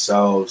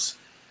ourselves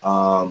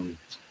upon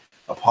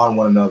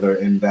one another.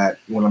 In that,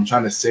 what I'm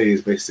trying to say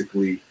is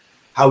basically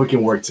how we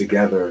can work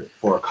together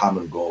for a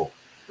common goal,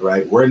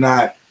 right? We're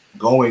not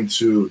going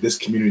to this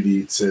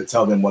community to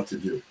tell them what to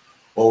do,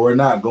 or we're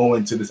not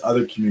going to this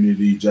other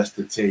community just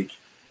to take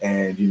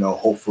and, you know,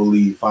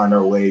 hopefully find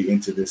our way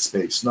into this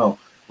space. No,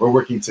 we're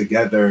working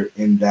together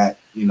in that,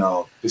 you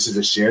know, this is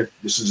a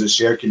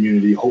shared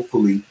community.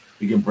 Hopefully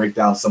we can break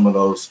down some of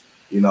those,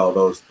 you know,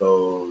 those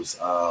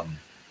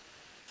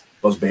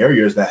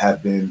barriers that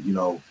have been, you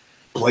know,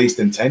 placed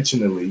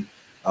intentionally,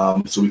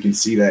 so we can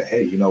see that,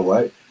 hey, you know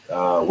what,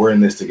 we're in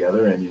this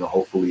together, and, you know,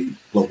 hopefully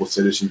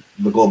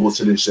the global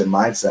citizenship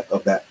mindset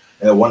of that,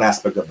 and one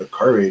aspect of the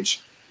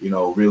courage, you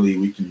know, really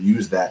we can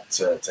use that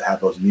to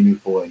have those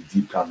meaningful and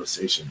deep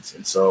conversations.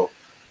 And so,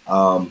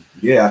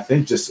 yeah, I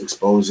think just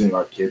exposing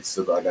our kids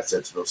to, like I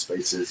said, to those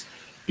spaces,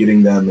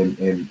 getting them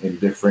in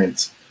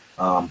different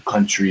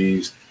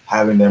countries,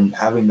 having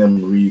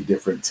them read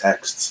different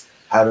texts,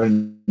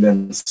 having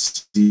them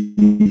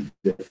see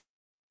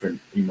different,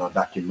 you know,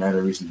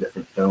 documentaries and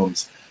different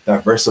films.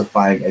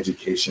 Diversifying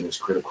education is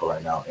critical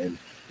right now, and,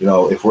 you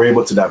know, if we're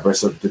able to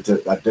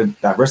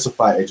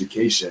diversify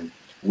education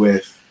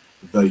with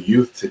the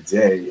youth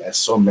today, as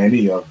so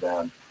many of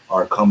them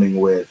are coming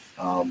with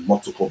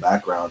multiple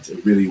backgrounds,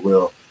 it really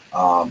will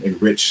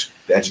enrich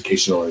the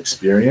educational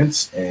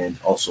experience, and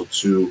also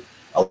to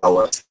allow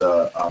us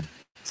to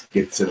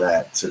get to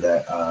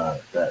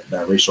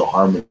that racial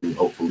harmony,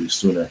 hopefully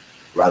sooner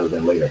rather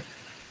than later.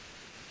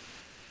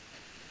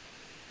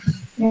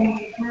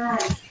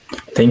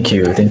 Thank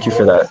you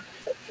for that.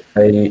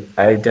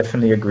 I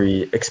definitely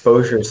agree.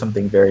 Exposure is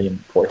something very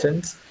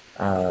important,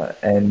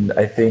 and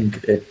I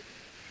think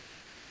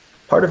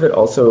part of it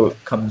also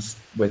comes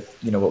with,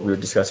 you know, what we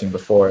were discussing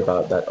before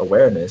about that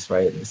awareness,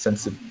 right? The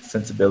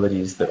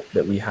sensibilities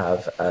that we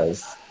have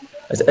as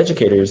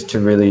educators to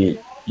really,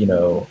 you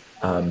know,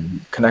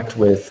 connect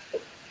with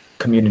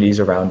communities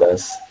around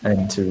us,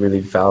 and to really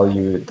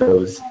value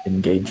those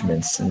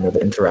engagements and, you know, the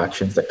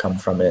interactions that come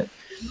from it.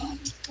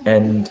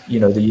 And,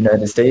 you know, the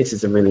United States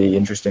is a really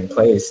interesting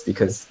place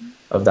because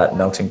of that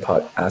melting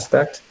pot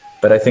aspect.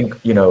 But I think,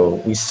 you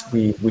know, we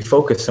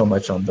focus so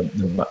much on the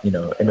you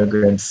know,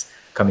 immigrants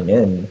coming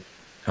in,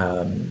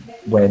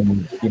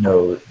 when, you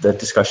know, the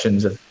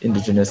discussions of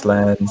indigenous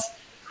lands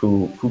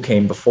who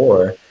came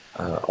before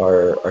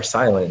are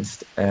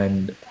silenced.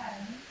 And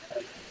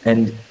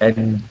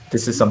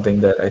this is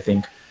something that I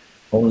think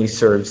only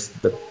serves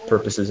the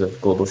purposes of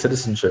global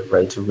citizenship,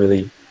 right? To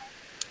really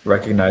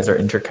recognize our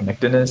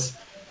interconnectedness,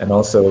 and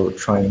also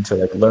trying to,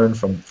 like, learn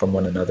from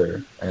one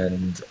another.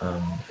 And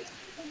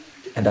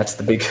that's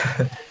the big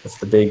that's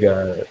the big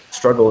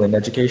struggle in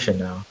education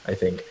now, I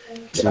think,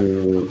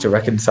 to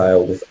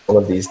reconcile with all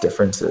of these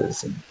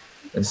differences.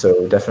 And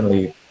so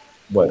definitely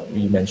what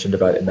you mentioned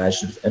about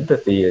imaginative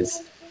empathy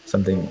is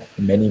something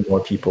many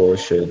more people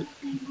should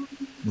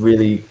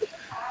really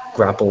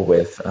grapple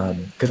with,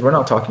 because we're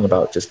not talking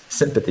about just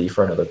sympathy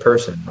for another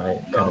person,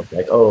 right? Kind of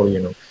like, oh,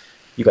 you know,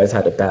 you guys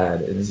had it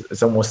bad.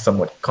 It's almost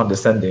somewhat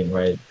condescending,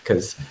 right?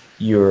 Because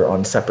you're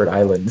on separate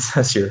islands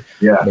as you're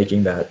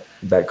making that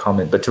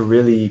comment. But to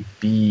really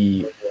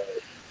be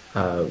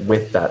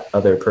with that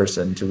other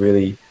person, to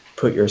really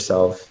put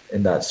yourself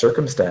in that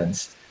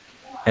circumstance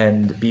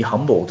and be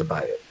humbled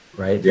by it,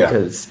 right? Yeah.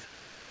 Because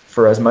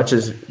for as much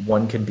as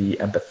one can be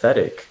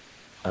empathetic,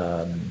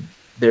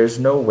 there's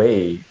no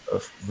way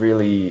of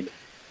really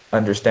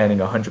understanding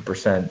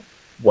 100%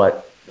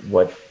 what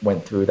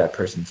went through that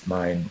person's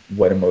mind,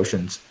 what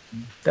emotions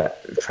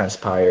that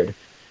transpired.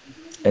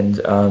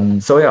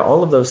 And so yeah,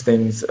 all of those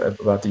things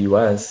about the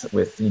U.S.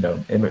 with, you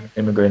know,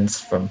 immigrants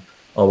from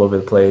all over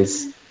the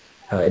place,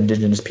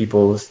 indigenous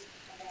peoples,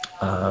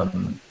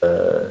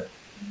 the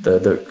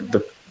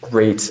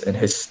great and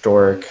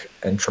historic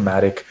and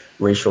traumatic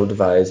racial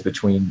divides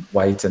between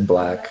white and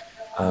black.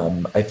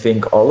 I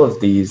think all of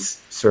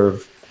these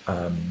serve,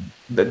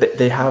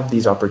 they have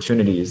these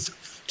opportunities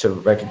to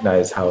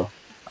recognize how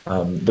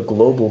the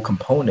global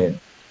component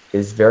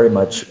is very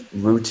much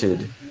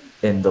rooted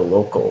in the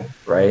local,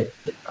 right?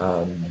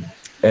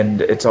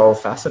 And it's all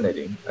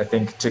fascinating, I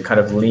think, to kind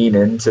of lean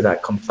into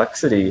that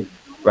complexity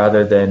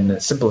rather than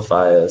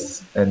simplify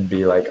us and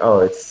be like, oh,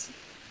 it's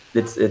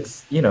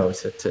you know,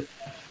 to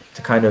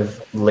kind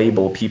of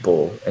label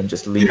people and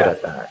just leave it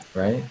at that,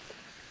 right?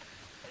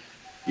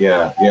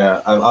 Yeah.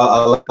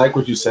 I like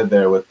what you said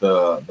there with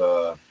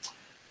the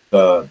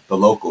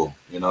local,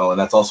 you know, and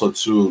that's also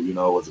too, you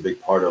know, was a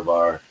big part of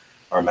our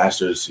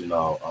master's, you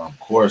know,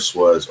 course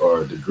was,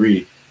 or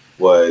degree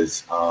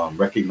was,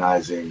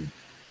 recognizing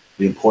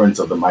the importance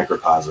of the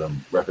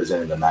microcosm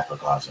representing the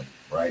macrocosm,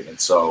 right? And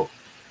so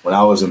when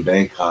I was in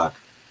Bangkok,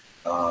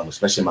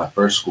 especially in my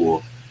first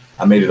school,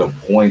 I made it a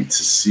point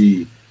to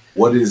see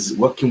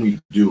what can we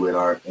do in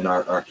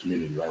our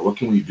community, right? What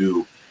can we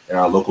do in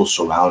our local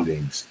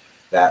surroundings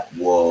that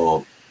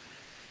will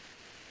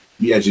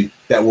be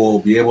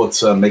able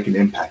to make an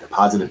impact, a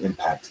positive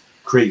impact,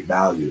 create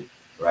value,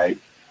 right?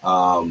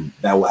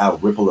 That will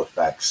have ripple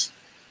effects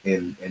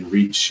and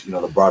reach, you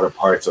know, the broader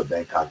parts of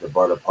Bangkok, the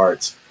broader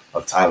parts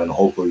of Thailand,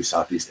 hopefully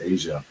Southeast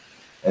Asia.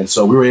 And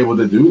so we were able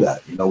to do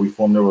that. You know, we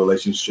formed a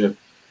relationship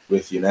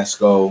with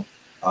UNESCO.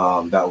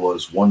 That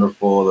was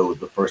wonderful. It was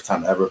the first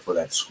time ever for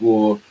that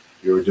school.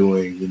 We were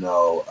doing,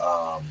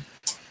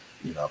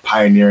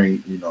 pioneering,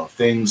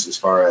 things as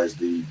far as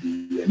the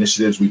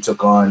initiatives we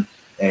took on,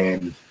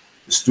 and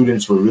the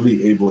students were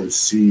really able to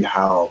see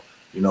how,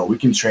 we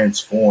can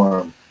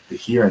transform the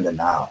here and the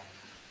now,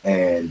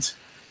 and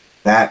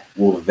that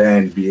will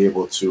then be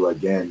able to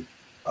again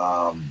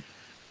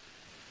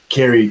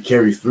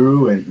carry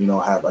through, and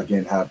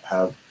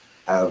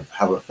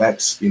have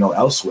effects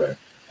elsewhere.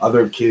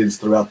 Other kids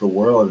throughout the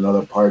world in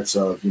other parts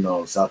of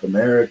South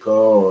America,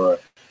 or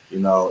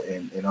in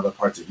other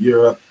parts of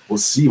Europe will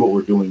see what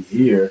we're doing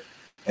here,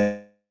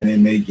 and they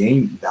may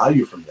gain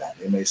value from that.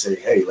 They may say,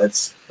 hey,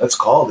 let's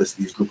call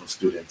these group of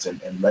students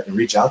and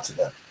reach out to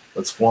them.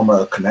 Let's form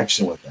a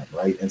connection with them,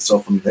 right? And so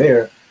from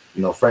there,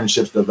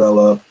 friendships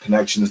develop,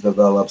 connections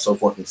develop, so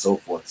forth and so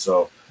forth.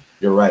 So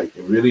you're right.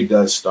 It really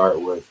does start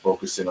with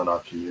focusing on our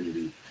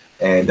community.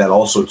 And that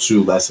also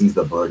too lessens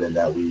the burden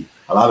that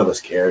a lot of us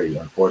carry.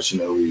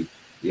 Unfortunately,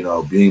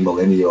 being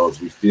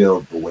millennials, we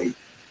feel the weight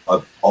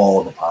of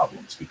all the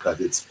problems because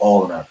it's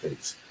all in our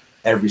face.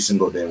 Every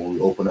single day when we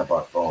open up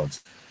our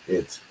phones,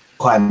 it's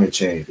climate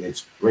change,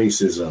 it's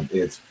racism,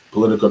 it's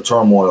political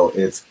turmoil,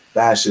 it's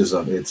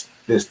fascism, it's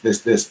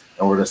this.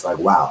 And we're just like,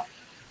 wow,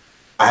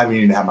 I haven't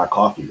even had my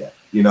coffee yet,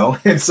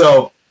 And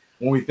so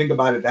when we think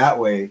about it that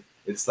way,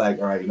 it's like,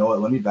 all right, you know what?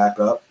 Let me back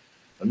up.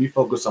 Let me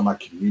focus on my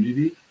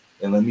community,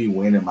 and let me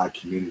win in my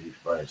community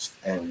first,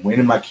 and win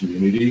in my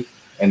community,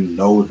 and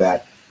know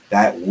that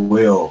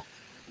will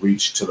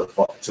reach to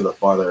the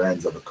farther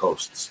ends of the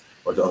coasts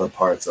or the other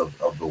parts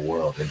of the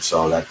world. And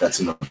so that's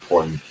an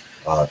important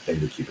thing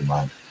to keep in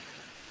mind.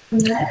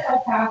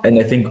 And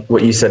I think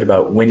what you said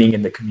about winning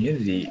in the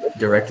community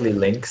directly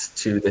links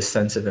to this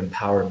sense of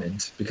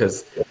empowerment,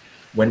 because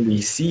when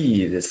we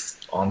see this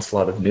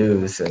onslaught of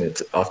news, and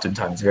it's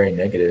oftentimes very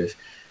negative,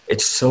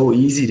 it's so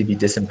easy to be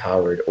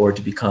disempowered or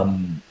to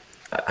become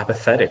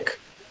apathetic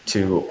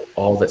to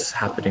all that's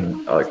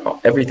happening,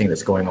 everything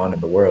that's going on in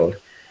the world.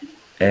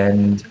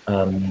 And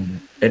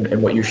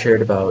what you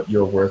shared about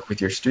your work with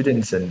your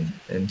students in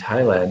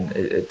Thailand,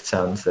 it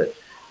sounds that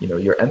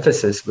your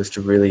emphasis was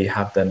to really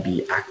have them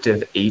be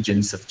active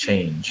agents of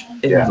change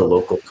in the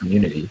local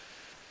community.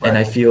 Right. And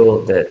I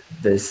feel that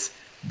this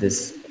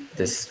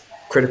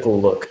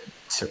critical look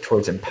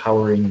towards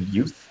empowering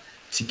youth,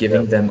 to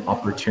giving them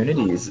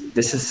opportunities,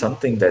 this is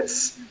something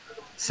that's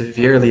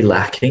severely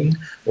lacking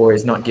or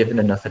is not given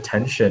enough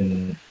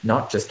attention,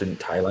 not just in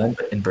Thailand,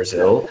 but in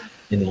Brazil,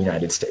 in the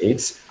United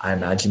States, I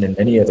imagine in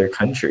many other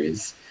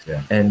countries.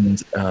 Yeah.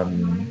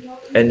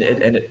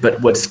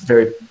 But what's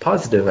very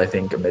positive, I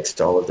think,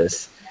 amidst all of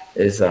this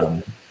is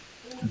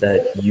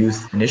that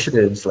youth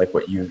initiatives like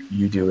what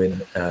you do in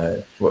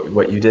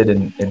what you did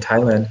in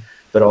Thailand,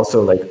 but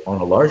also like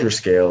on a larger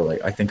scale,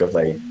 like I think of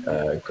like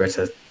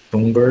Greta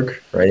Thunberg,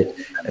 right?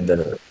 And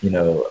the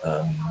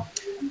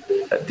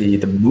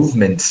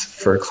movement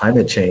for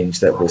climate change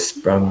that was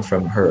sprung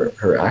from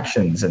her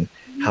actions, and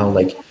how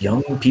like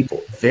young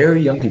people, very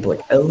young people,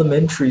 like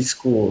elementary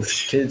school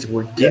kids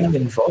were getting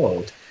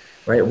involved,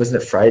 right?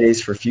 Wasn't it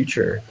Fridays for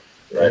Future,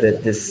 right?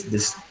 That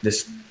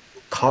this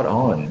caught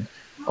on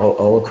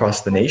all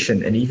across the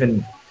nation, and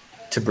even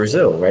to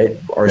Brazil, right?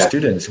 Our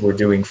students were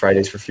doing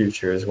Fridays for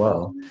Future as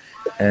well.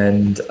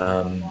 And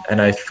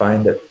I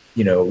find that,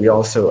 we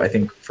also, I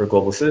think for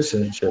global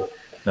citizenship,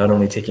 not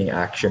only taking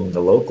action in the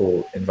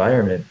local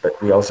environment,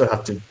 but we also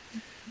have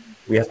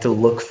to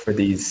look for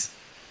these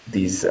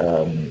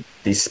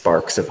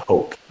sparks of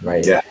hope,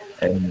 right? Yeah.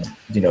 And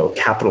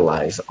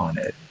capitalize on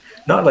it.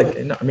 Not like,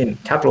 I mean,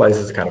 capitalize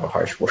is kind of a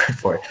harsh word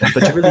for it,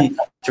 but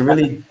to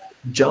really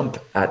jump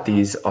at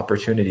these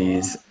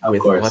opportunities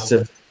with lots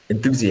of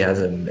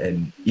enthusiasm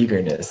and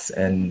eagerness.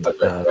 And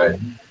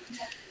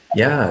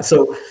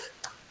so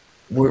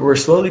we're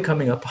slowly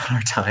coming up on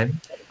our time.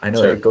 I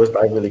know it goes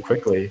by really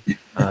quickly.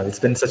 It's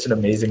been such an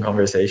amazing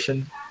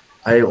conversation.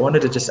 I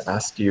wanted to just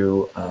ask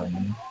you, are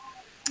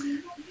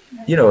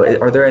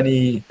there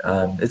any,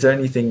 is there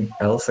anything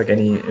else, like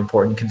any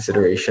important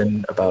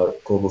consideration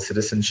about global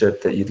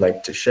citizenship that you'd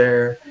like to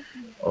share?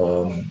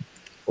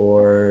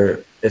 Or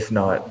if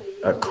not,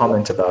 a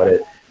comment about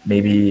it,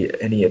 maybe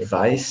any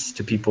advice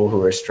to people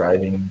who are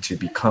striving to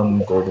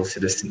become global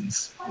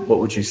citizens? What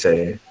would you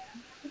say?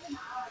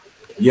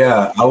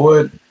 Yeah, I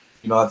would,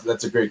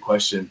 that's a great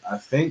question. I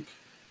think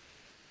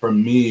for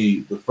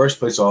me, the first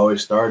place I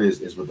always start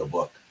is with a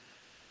book.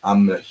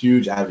 I'm a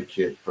huge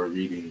advocate for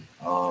reading.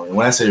 And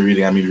when I say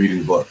reading, I mean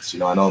reading books.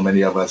 I know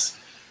many of us,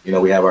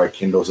 we have our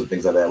Kindles and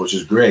things like that, which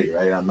is great,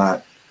 right? I'm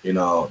not,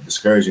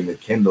 discouraging the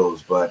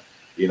Kindles, but,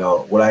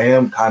 what I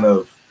am kind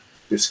of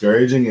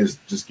discouraging is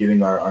just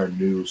getting our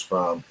news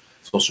from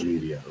social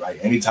media, right?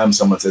 Anytime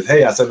someone says,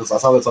 hey, I saw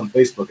this on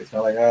Facebook, it's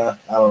kind of like,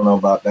 I don't know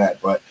about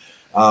that. But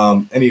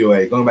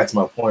anyway, going back to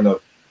my point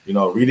of,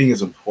 reading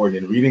is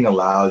important, and reading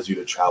allows you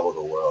to travel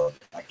the world.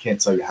 I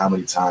can't tell you how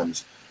many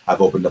times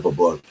I've opened up a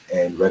book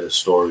and read a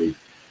story,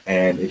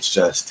 and it's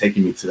just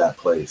taking me to that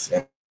place.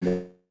 And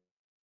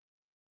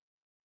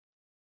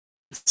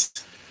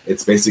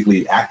it's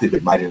basically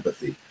activate my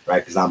empathy,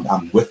 right? Because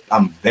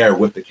I'm there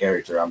with the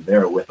character, I'm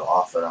there with the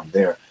author, I'm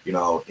there,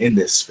 in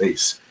this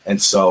space.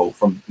 And so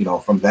from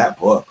that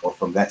book or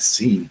from that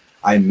scene,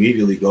 I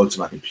immediately go to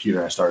my computer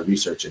and I start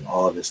researching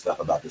all of this stuff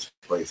about this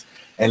place.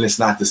 And it's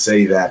not to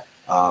say that,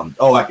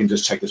 I can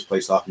just check this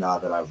place off now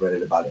that I've read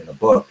it about it in a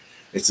book.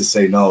 It's to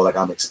say, no, like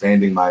I'm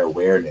expanding my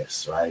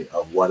awareness, right,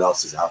 of what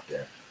else is out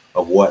there,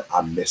 of what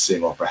I'm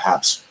missing, or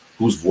perhaps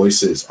whose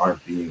voices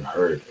aren't being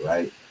heard,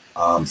 right?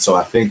 So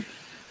I think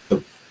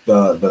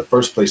the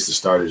first place to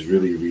start is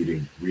really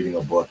reading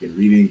a book and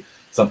reading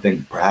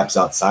something perhaps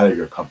outside of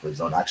your comfort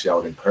zone. Actually, I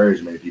would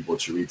encourage many people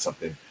to read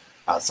something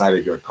outside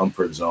of your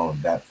comfort zone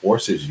that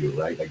forces you,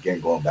 right?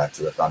 Again, going back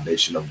to the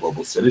foundation of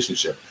global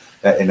citizenship,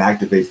 that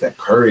inactivates that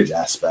courage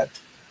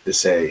aspect to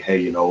say, hey,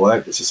 you know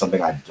what? This is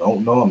something I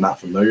don't know, I'm not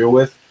familiar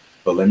with,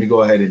 but let me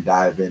go ahead and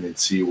dive in and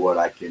see what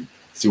I can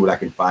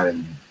find,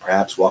 and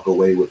perhaps walk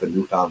away with a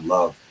newfound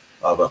love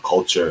of a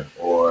culture,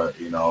 or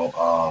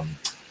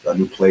a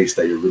new place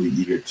that you're really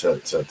eager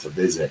to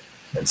visit.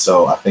 And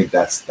so I think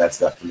that's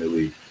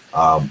definitely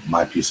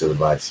my piece of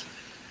advice.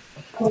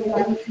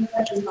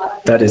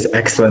 That is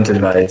excellent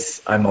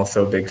advice. I'm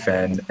also a big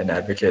fan and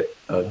advocate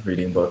of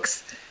reading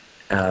books.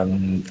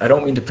 I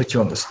don't mean to put you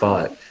on the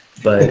spot,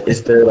 but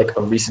is there like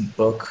a recent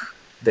book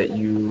that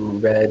you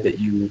read that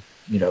you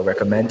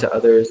recommend to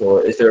others,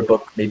 or is there a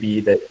book maybe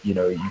that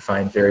you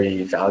find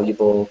very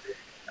valuable,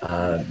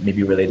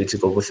 maybe related to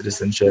global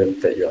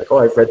citizenship, that you're like, oh,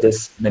 I've read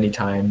this many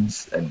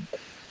times and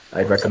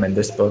I'd recommend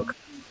this book?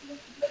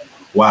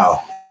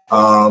 Wow.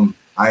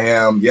 I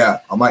am,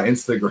 on my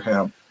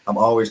Instagram, I'm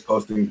always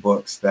posting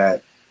books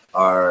that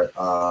are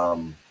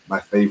my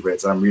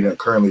favorites.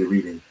 Currently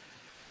reading.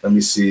 Let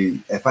me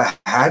see. If I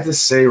had to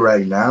say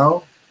right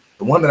now,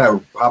 the one that I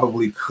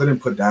probably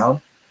couldn't put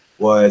down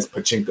was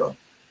Pachinko.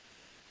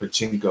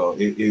 Pachinko.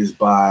 It is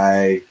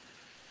by,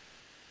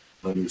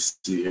 let me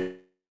see here.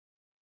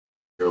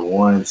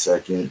 1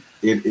 second.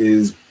 It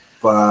is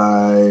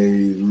by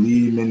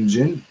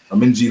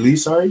Minji Lee,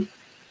 sorry.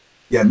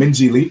 Yeah,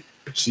 Minji Lee.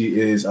 She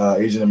is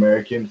Asian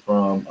American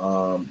from,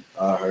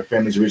 her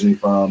family's originally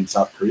from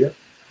South Korea.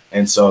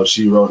 And so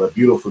she wrote a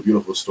beautiful,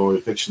 beautiful story,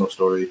 fictional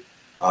story,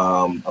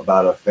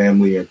 about a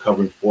family and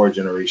covering 4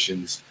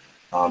 generations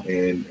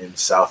in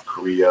South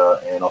Korea,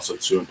 and also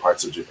 2 in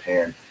parts of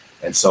Japan.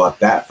 And so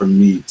that for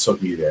me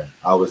took me there.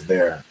 I was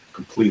there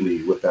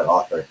completely with that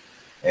author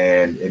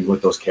and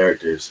with those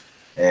characters.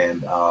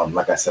 And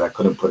like I said, I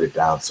couldn't put it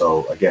down.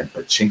 So again,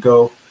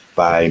 Pachinko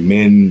by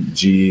Min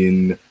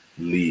Jin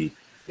Lee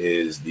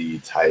is the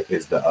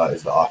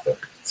author.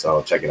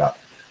 So check it out.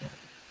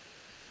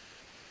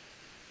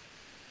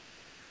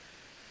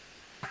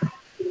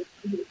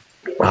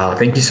 Wow,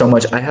 thank you so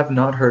much. I have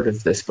not heard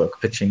of this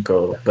book,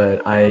 Pachinko,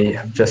 but I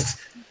have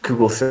just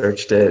Google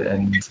searched it,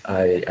 and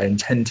I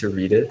intend to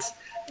read it.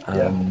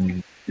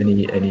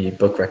 Any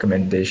book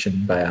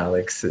recommendation by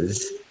Alex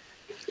is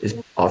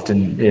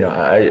often,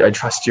 I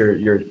trust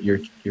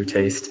your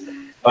taste.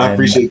 I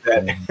appreciate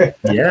that.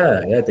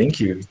 Yeah, thank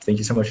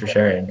you so much for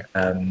sharing.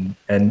 And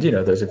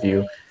those of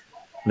you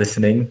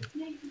listening,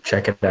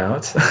 check it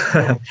out.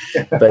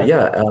 But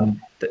yeah,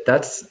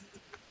 that's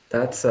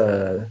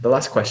the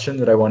last question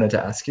that I wanted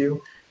to ask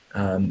you.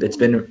 It's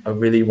been a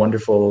really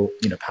wonderful,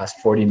 past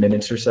 40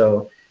 minutes or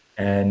so,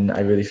 and I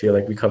really feel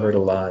like we covered a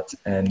lot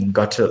and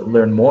got to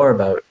learn more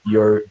about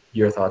your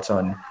thoughts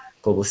on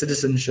global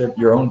citizenship,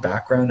 your own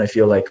background. I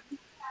feel like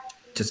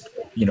just,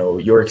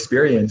 your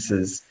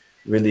experiences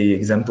really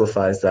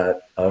exemplifies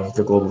that of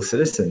the global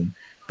citizen.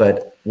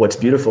 But what's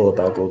beautiful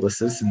about global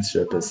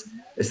citizenship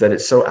is that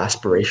it's so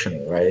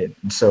aspirational, right?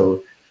 And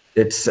so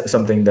it's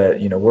something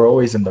that, we're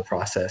always in the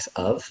process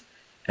of.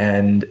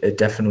 And it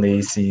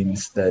definitely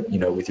seems that,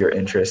 with your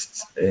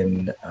interests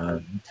in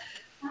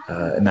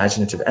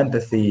imaginative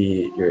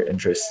empathy, your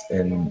interest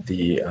in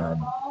the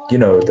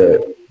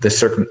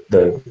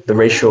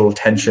racial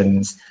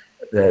tensions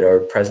that are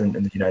present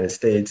in the United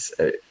States,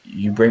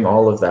 you bring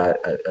all of that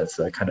as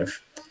a kind of,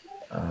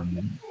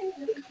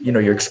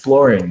 you're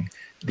exploring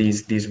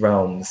these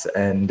realms,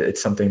 and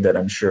it's something that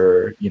I'm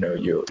sure,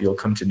 you'll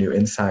come to new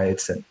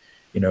insights, and,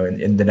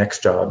 in the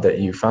next job that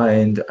you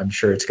find, I'm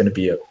sure it's going to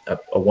be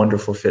a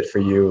wonderful fit for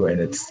you,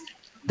 and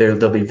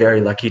they'll be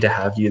very lucky to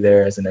have you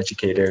there as an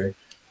educator.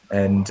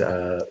 And,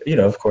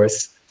 of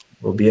course,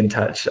 we'll be in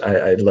touch.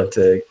 I'd love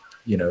to,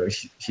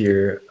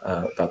 hear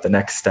about the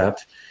next step.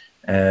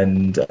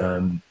 And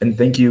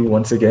thank you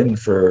once again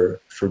for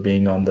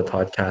being on the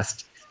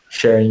podcast,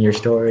 sharing your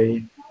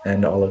story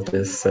and all of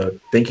this. So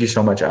thank you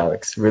so much,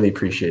 Alex. Really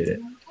appreciate it.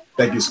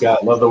 Thank you,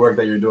 Scott. Love the work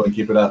that you're doing.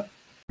 Keep it up.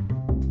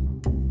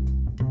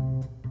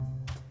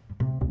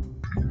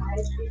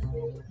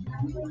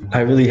 I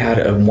really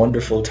had a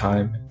wonderful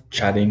time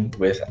chatting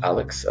with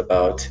Alex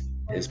about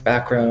his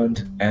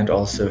background and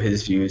also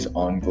his views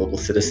on global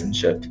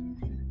citizenship.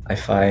 I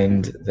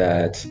find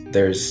that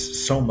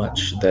there's so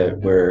much that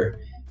we're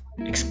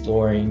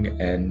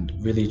exploring and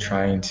really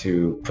trying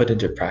to put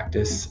into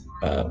practice,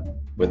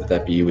 whether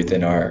that be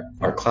within our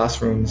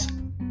classrooms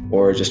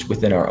or just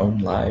within our own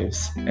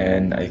lives.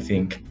 And I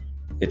think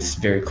it's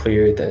very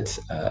clear that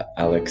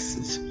Alex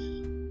is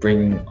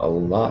bringing a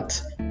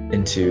lot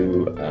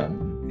into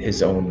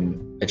his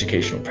own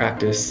educational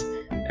practice.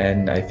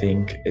 And I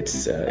think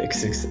it's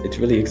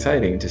really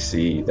exciting to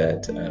see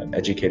that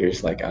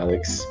educators like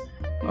Alex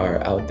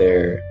are out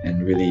there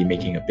and really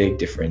making a big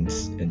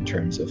difference in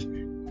terms of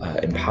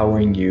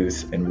empowering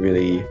youth and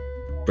really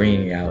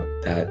bringing out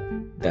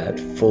that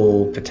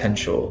full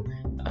potential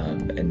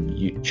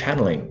and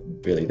channeling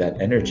really that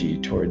energy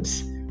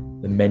towards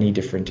the many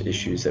different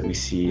issues that we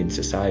see in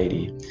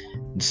society.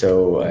 And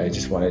so I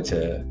just wanted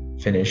to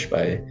finish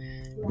by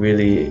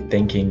really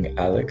thanking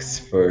Alex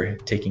for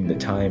taking the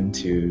time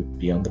to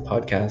be on the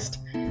podcast.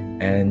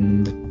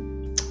 And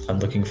I'm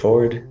looking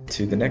forward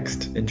to the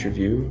next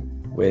interview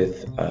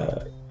with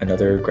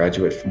another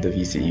graduate from the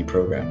VCE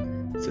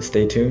program. So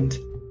stay tuned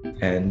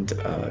and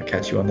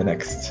catch you on the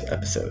next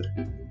episode.